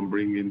successful in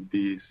bringing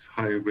this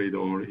higher grade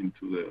ore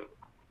into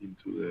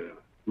the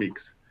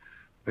mix.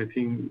 I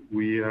think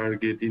we are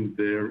getting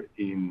there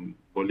in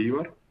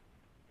Bolivar.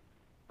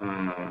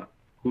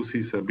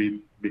 Cusi is a bit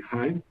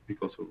behind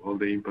because of all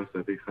the impacts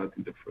that they had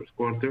in the first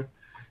quarter.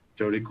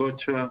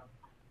 Yauricocha,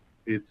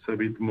 it's a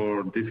bit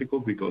more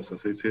difficult because, as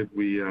I said,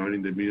 we are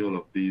in the middle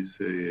of this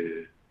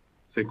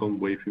second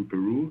wave in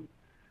Peru.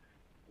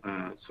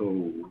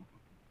 So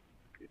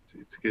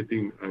it's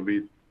getting a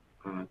bit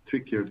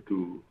trickier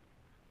to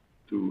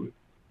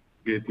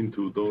get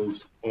into those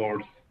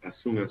ores as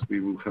soon as we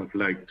would have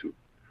liked to.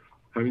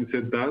 Having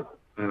said that,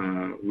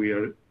 we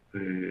are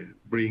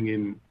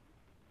bringing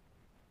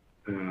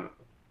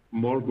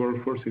more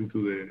workforce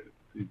into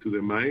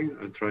the mine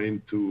and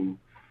trying to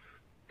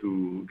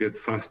get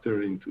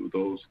faster into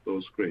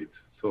those grades.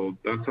 So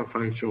that's a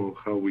function of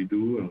how we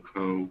do and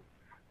how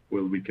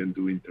well we can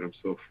do in terms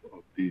of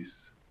this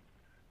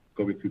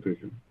COVID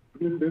situation.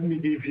 Let me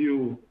give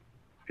you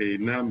a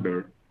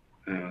number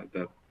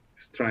that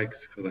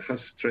has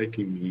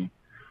striking me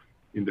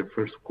in the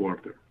first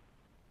quarter.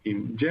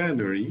 In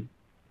January,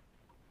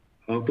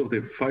 out of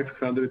the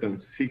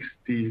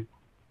 560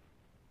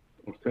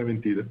 or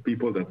 70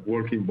 people that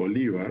work in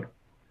Bolivar,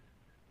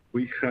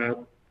 we had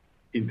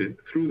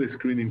through the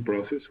screening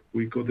process,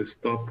 we could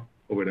stop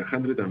over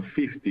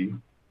 150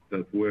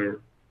 that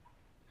were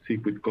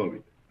sick with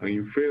COVID. And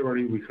in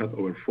February, we had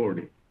over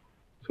 40.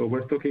 So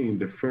we're talking in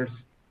the first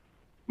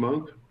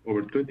month,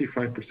 over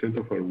 25%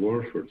 of our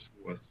workforce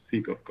was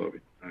sick of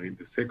COVID. And in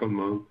the second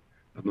month,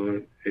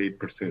 another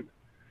 8%.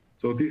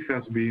 So this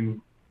has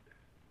been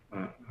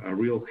a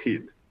real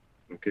hit,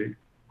 okay,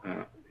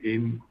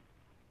 in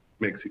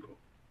Mexico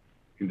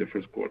in the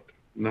first quarter.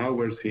 Now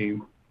we're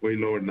seeing way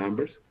lower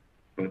numbers,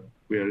 but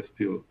we are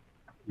still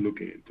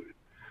looking into it.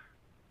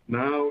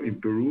 Now in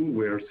Peru,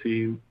 we are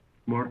seeing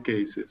more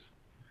cases.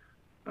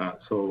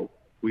 So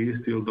we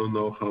still don't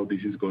know how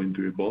this is going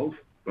to evolve,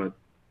 but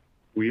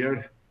we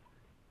are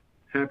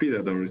happy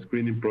that our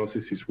screening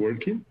process is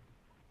working,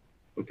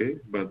 okay?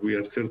 But we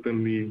are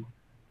certainly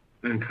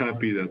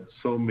unhappy that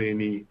so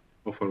many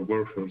of our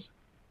workforce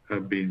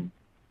have been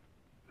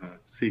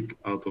sick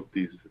out of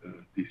this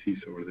disease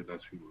over the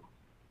last few months.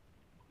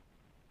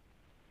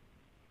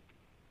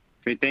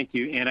 Great, thank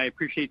you. And I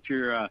appreciate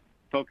your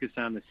focus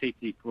on the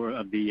safety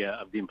of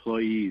the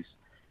employees.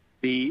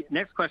 The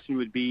next question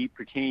would be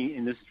pertaining,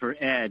 and this is for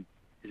Ed,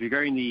 is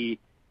regarding the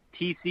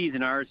TCs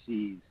and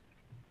RCs.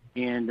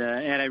 And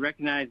Ed, I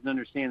recognize and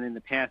understand that in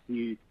the past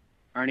you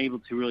aren't able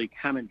to really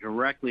comment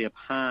directly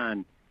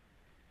upon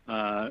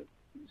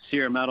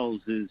Sierra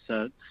Metals'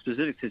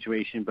 specific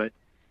situation, but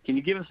can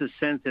you give us a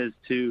sense as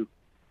to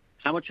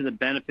how much of the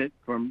benefit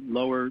from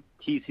lower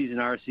TCs and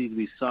RCs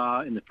we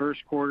saw in the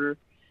first quarter?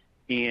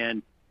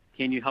 And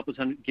can you help us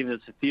give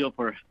us a feel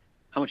for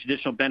how much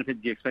additional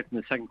benefit do you expect in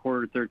the second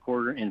quarter, third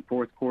quarter, and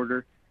fourth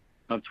quarter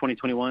of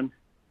 2021?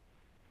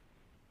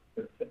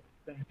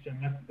 Thanks, Jim.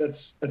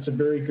 That's a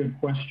very good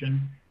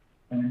question,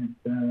 and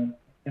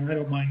I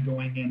don't mind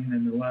going in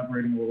and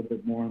elaborating a little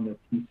bit more on the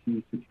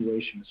TC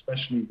situation,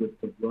 especially with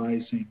the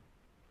rising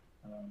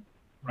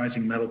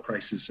metal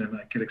prices, and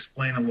I could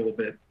explain a little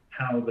bit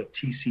how the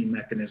TC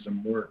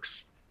mechanism works.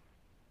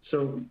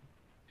 So,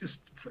 just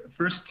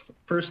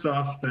first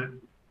off,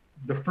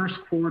 the first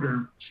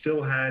quarter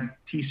still had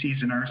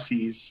TCs and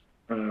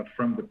RCs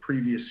from the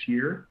previous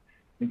year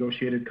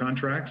negotiated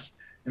contracts,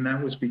 and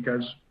that was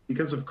because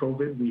of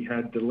COVID, we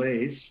had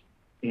delays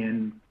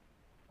in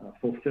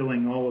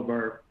fulfilling all of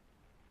our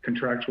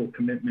contractual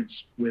commitments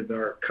with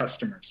our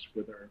customers,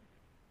 with our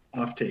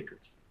off-takers.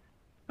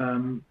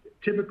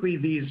 Typically,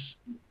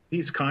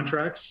 these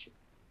contracts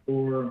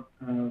for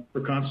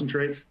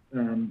concentrates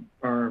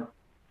are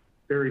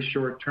very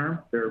short term.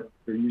 They're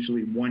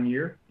usually 1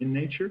 year in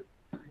nature,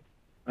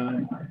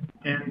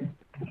 and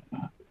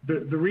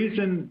the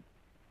reasoning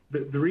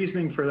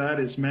for that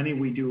is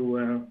we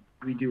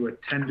do a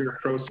tender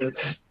process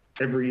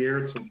every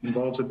year. It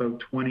involves about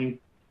 20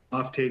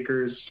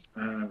 off-takers,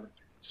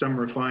 some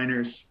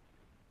refiners,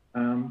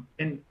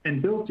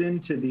 and built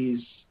into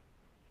these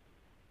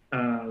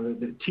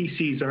the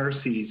TCs,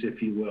 RCs,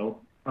 if you will,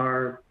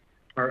 are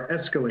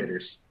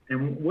escalators.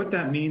 And what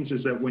that means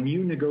is that when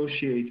you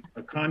negotiate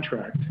a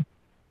contract,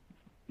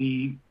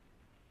 the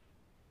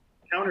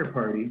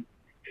counterparty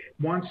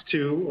wants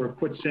to or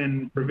puts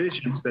in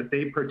provisions that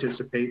they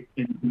participate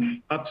in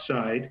the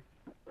upside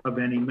of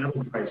any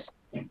metal price.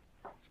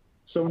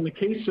 So in the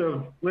case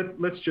of,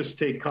 let's just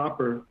take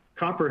copper.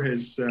 Copper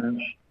has,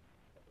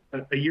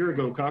 a year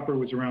ago, copper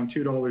was around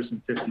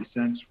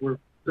 $2.50. We're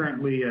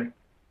currently at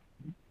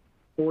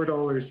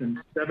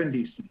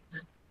 $4.70.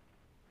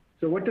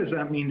 So what does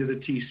that mean to the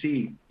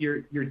TC?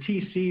 Your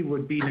TC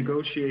would be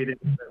negotiated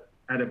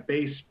at a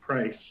base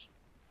price.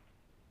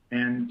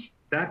 And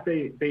that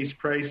base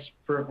price,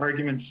 for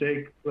argument's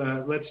sake,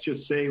 let's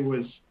just say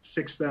was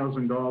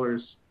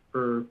 $6,000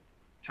 per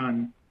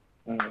ton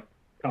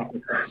copper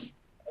price.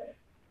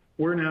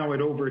 We're now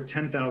at over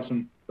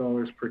 $10,000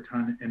 per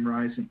ton and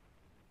rising.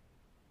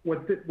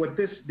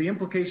 The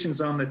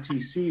implications on the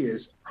TC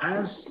is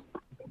as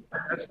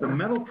the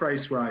metal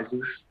price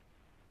rises,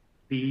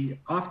 the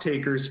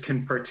off-takers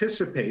can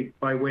participate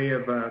by way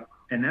of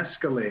an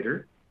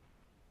escalator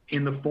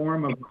in the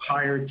form of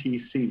higher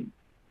TC.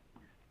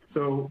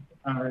 So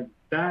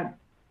that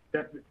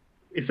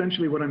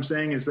essentially what I'm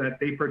saying is that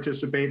they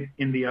participate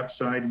in the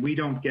upside. We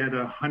don't get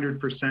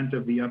 100%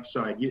 of the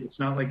upside. It's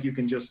not like you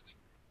can just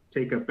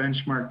take a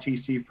benchmark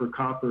TC for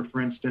copper,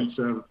 for instance,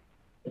 of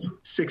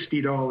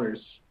 $60.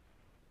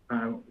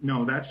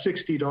 No, that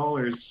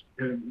 $60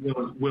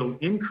 will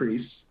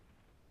increase.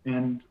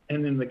 And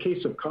in the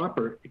case of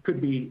copper, it could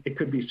be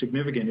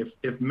significant.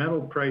 If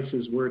metal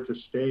prices were to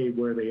stay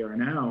where they are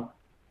now,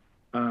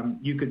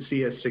 you could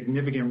see a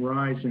significant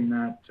rise in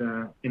that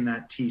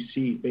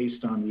TC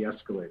based on the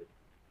escalator.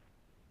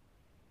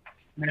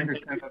 I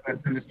understand that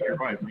that's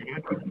industry-wide.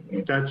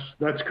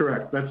 That's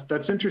correct.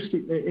 That's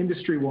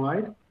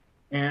industry-wide,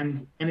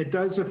 and it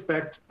does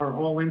affect our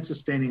all-in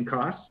sustaining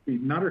costs,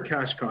 not our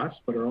cash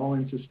costs, but our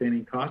all-in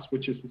sustaining costs,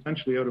 which is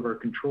essentially out of our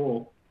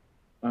control.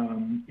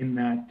 In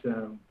that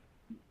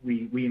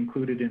we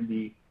included in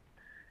the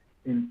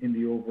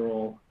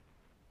overall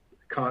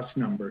cost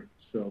number.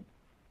 So,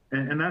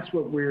 and that's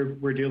what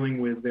we're dealing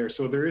with there.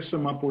 So there is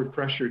some upward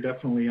pressure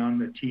definitely on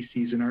the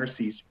TCs and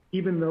RCs,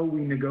 even though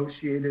we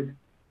negotiated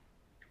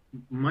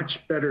much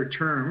better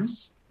terms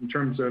in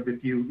terms of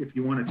if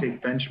you want to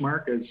take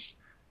benchmark as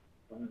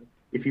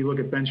if you look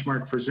at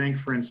benchmark for zinc,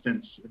 for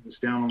instance, it was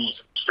down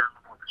almost.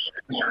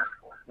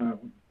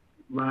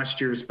 Last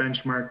year's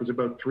benchmark was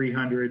about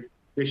 300.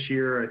 This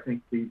year, I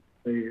think they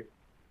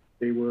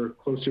were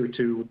closer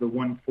to the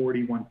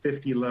 140,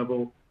 150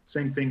 level.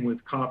 Same thing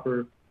with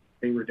copper.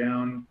 They were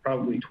down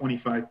probably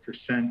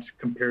 25%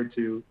 compared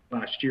to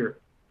last year.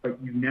 But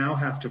you now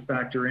have to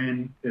factor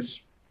in this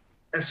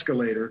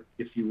escalator,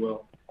 if you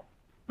will,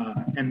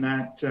 and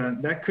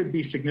that could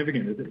be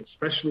significant,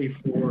 especially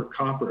for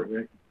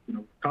copper.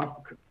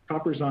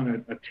 Copper's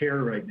on a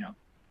tear right now.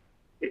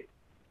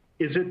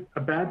 Is it a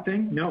bad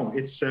thing? No,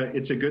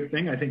 it's a good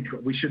thing. I think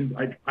we shouldn't.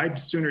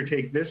 I'd sooner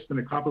take this than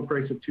a copper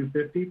price of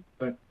 $2.50.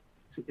 But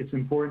it's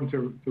important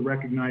to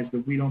recognize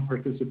that we don't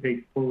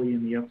participate fully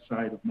in the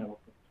upside of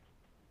metal prices.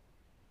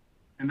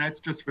 And that's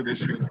just for this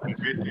year.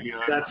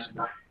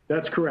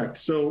 That's correct.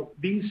 So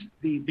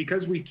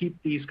because we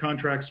keep these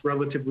contracts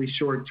relatively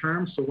short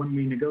term, so when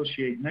we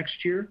negotiate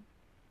next year,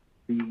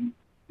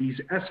 these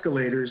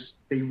escalators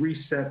they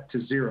reset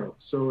to zero.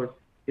 So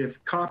if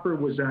copper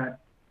was at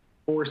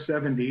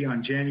 470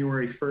 on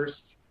January 1st,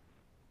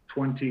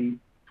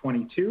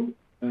 2022,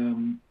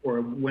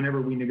 or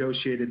whenever we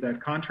negotiated that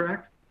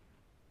contract,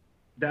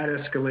 that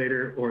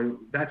escalator, or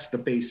that's the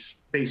base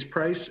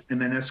price,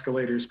 and then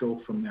escalators go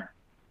from there.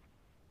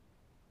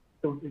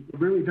 So it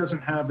really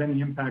doesn't have any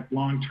impact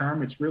long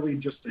term. It's really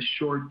just a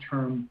short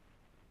term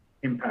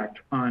impact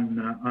on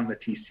the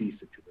TC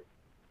situation.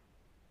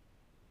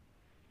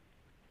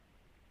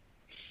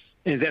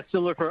 Is that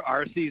similar for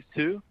RCs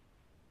too?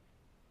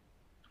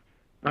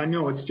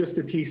 No, it's just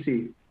a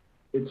TC.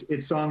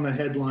 It's on the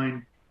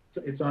headline.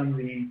 It's on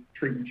the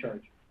treatment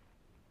charge.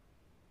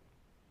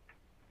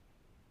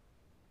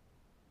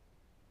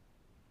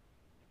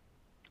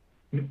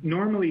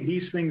 Normally,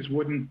 these things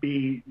wouldn't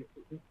be.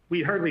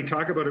 We hardly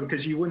talk about it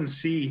because you wouldn't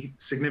see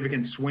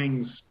significant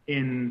swings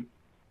in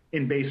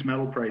base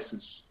metal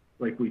prices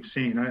like we've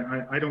seen.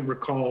 I don't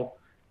recall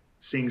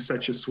seeing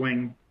such a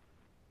swing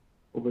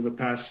over the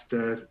past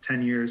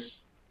 10 years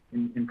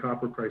in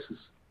copper prices.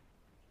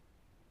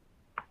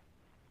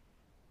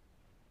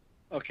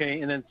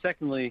 Okay, and then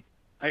secondly,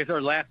 I guess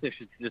our last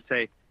issue to just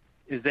say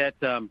is that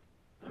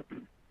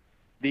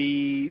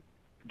the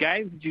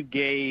guidance that you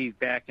gave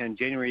back on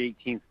January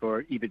 18th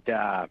for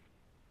EBITDA,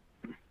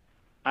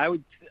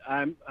 I'm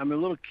a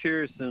little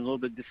curious and a little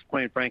bit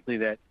disappointed, frankly,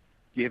 that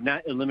you have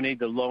not eliminated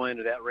the low end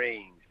of that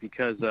range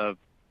because of,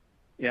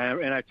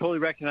 and I totally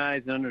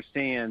recognize and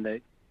understand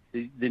that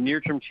the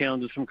near-term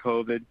challenges from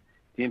COVID,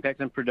 the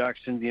impact on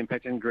production, the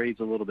impact on grades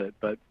a little bit,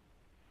 but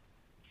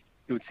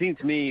it would seem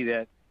to me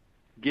that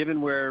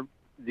given where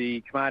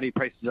the commodity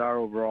prices are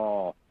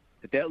overall,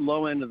 that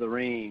low end of the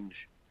range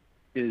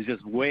is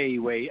just way,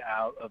 way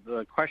out of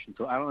the question.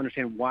 So I don't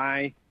understand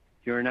why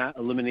you're not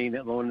eliminating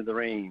that low end of the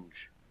range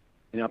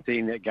and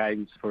updating that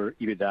guidance for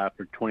EBITDA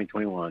for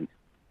 2021.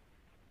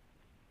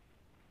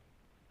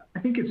 I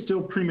think it's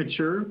still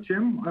premature,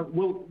 Jim.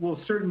 We'll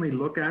certainly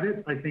look at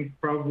it. I think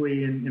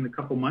probably in a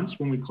couple months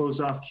when we close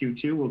off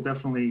Q2, we'll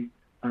definitely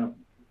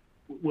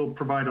we'll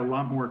provide a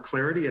lot more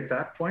clarity at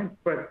that point.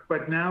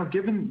 But now,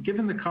 given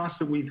the costs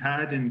that we've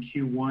had in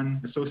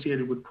Q1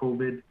 associated with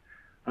COVID,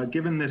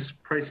 given this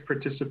price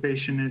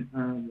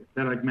participation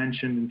that I've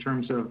mentioned in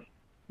terms of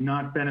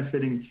not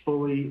benefiting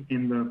fully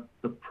in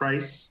the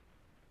price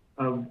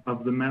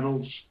of the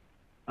metals,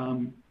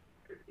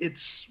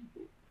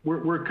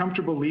 we're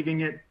comfortable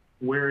leaving it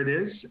where it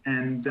is,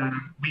 and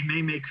we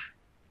may make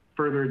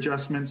further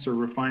adjustments or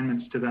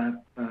refinements to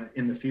that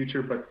in the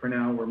future, but for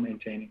now we're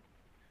maintaining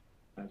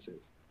as is.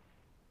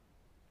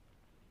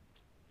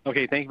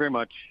 Okay, thank you very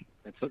much.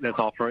 That's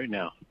all for right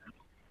now.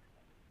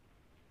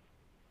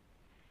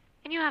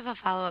 And you have a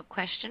follow-up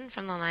question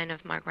from the line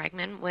of Mark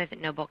Reichman with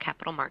Noble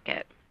Capital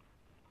Market.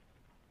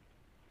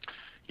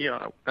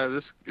 Yeah,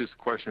 this is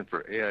a question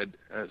for Ed.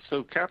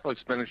 So capital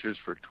expenditures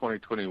for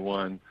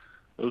 2021,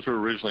 those were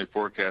originally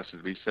forecasted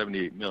to be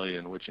 $78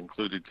 million, which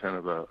included kind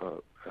of a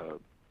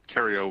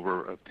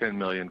carryover of $10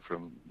 million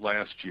from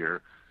last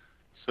year.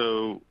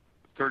 So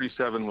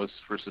 37 was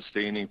for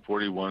sustaining,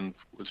 41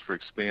 was for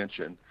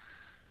expansion,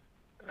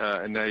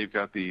 and now you've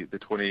got the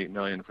 $28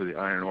 million for the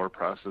iron ore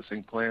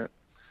processing plant.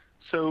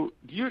 So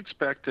do you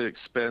expect to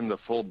expend the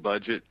full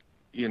budget,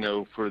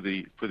 for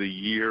the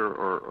year,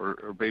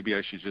 or maybe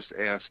I should just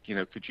ask,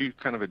 could you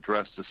kind of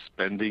address the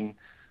spending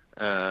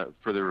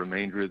for the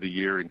remainder of the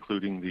year,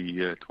 including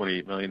the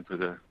 $28 million for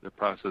the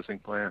processing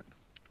plant?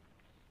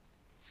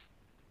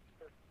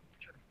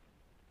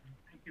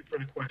 Thank you for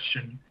the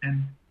question.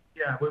 And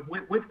yeah,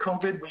 with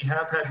COVID, we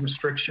have had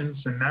restrictions,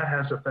 and that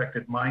has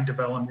affected mine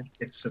development.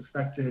 It's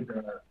affected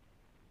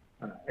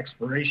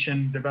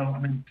exploration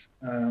development,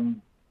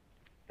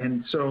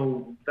 and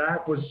so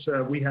that was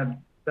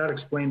that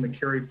explained the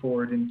carry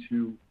forward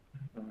into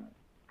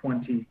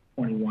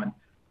 2021.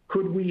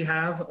 Could we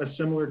have a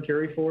similar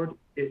carry forward?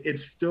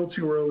 It's still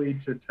too early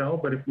to tell,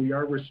 but if we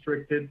are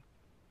restricted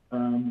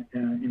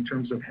in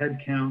terms of head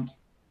count,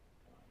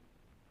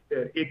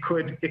 it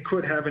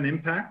could have an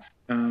impact.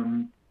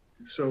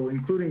 So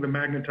including the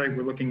magnetite,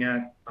 we're looking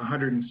at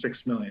 $106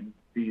 million,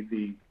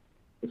 the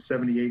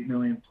 $78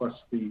 million plus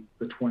the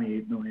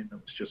 $28 million that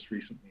was just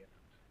recently announced.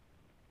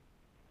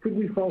 Could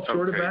we fall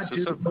short of that?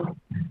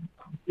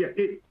 Yeah,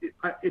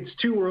 it's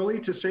too early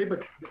to say, but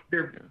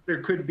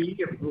there could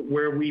be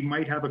where we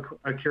might have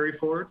a carry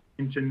forward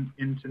into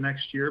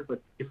next year.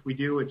 But if we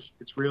do,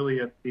 it's really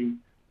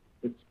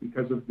it's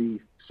because of the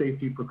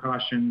safety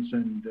precautions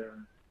and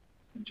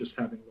just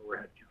having lower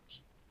head counts.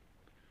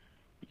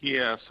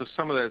 Yeah, so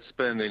some of that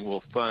spending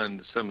will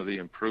fund some of the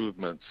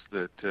improvements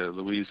that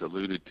Luis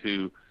alluded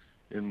to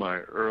in my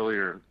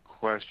earlier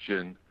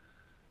question.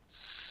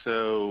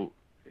 So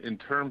in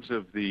terms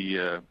of do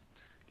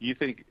you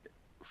think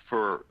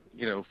for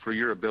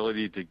your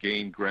ability to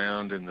gain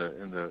ground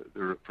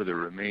for the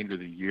remainder of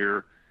the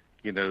year,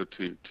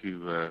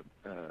 to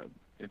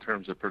in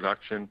terms of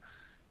production,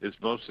 is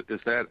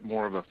that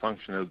more of a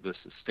function of the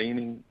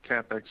sustaining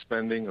CapEx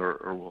spending,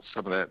 or will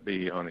some of that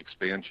be on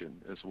expansion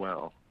as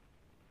well?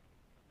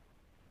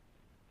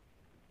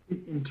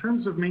 In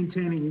terms of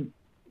maintaining,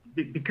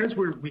 because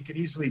we could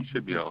easily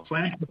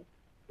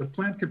the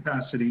plant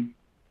capacity,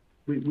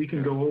 we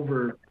can go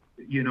over.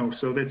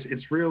 So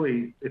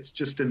it's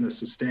just in the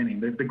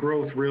sustaining. The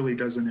growth really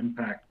doesn't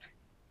impact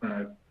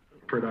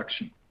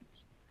production.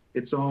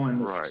 It's all in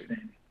the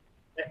sustaining.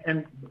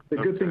 And the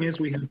good thing is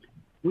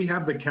we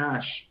have the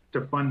cash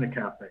to fund the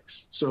CapEx.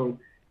 So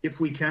if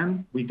we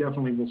can, we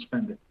definitely will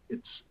spend it.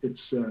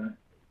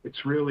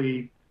 It's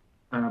really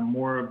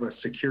more of a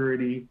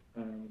security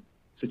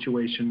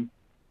situation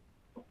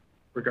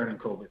regarding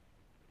COVID.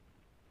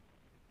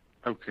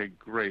 Okay,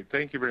 great.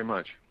 Thank you very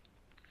much.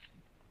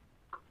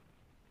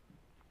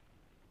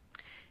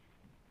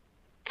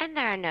 And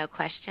there are no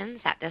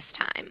questions at this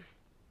time.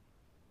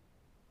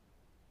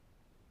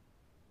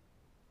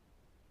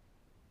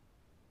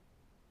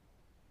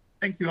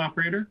 Thank you,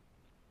 operator.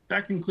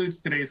 That concludes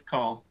today's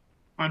call.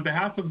 On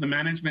behalf of the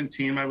management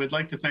team, I would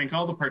like to thank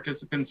all the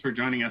participants for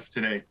joining us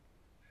today.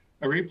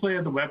 A replay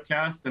of the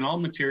webcast and all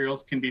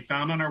materials can be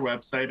found on our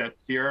website at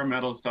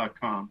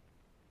sierrametals.com.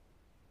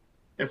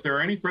 If there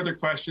are any further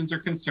questions or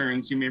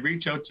concerns, you may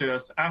reach out to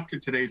us after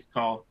today's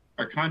call.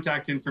 Our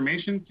contact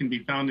information can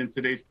be found in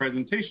today's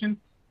presentation,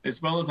 as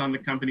well as on the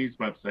company's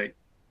website.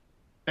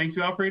 Thank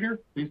you, operator.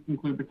 Please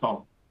conclude the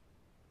call.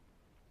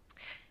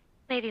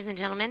 Ladies and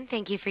gentlemen,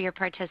 thank you for your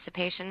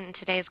participation in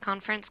today's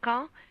conference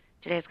call.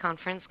 Today's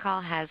conference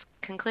call has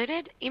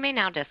concluded. You may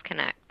now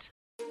disconnect.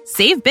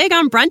 Save big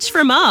on brunch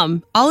for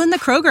mom, all in the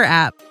Kroger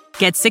app.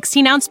 Get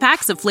 16-ounce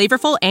packs of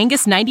flavorful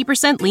Angus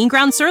 90% lean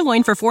ground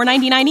sirloin for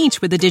 $4.99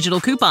 each with a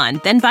digital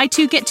coupon. Then buy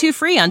 2, get 2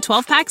 free on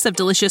 12 packs of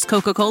delicious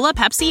Coca-Cola,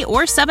 Pepsi,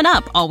 or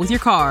 7-Up, all with your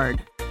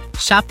card.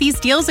 Shop these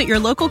deals at your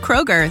local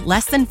Kroger,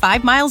 less than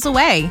 5 miles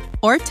away.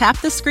 Or tap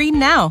the screen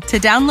now to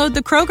download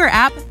the Kroger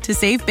app to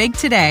save big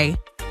today.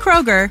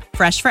 Kroger,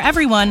 fresh for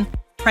everyone.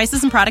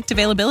 Prices and product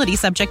availability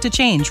subject to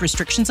change.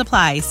 Restrictions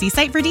apply. See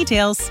site for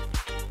details.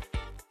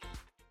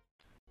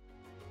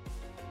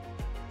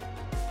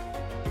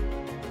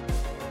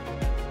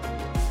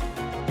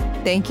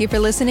 Thank you for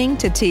listening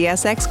to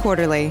TSX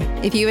Quarterly.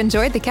 If you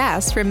enjoyed the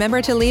cast,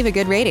 remember to leave a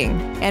good rating.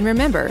 And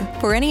remember,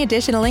 for any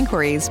additional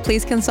inquiries,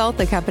 please consult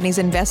the company's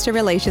investor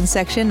relations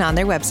section on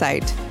their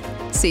website.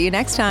 See you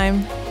next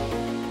time.